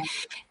Facebook. Yeah.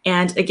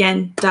 And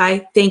again,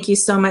 Di, thank you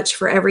so much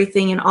for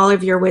everything and all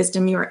of your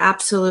wisdom. You are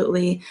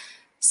absolutely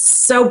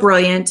so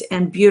brilliant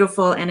and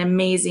beautiful and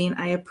amazing.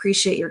 I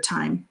appreciate your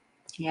time.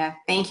 Yeah,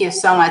 thank you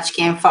so much,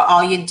 Kim, for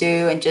all you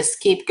do, and just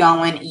keep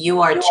going.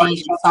 You are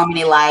changing so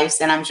many lives,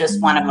 and I'm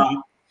just one of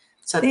them.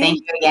 So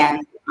thank you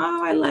again.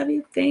 Oh, I love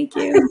you. Thank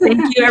you.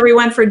 Thank you,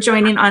 everyone, for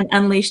joining on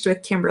Unleashed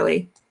with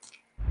Kimberly.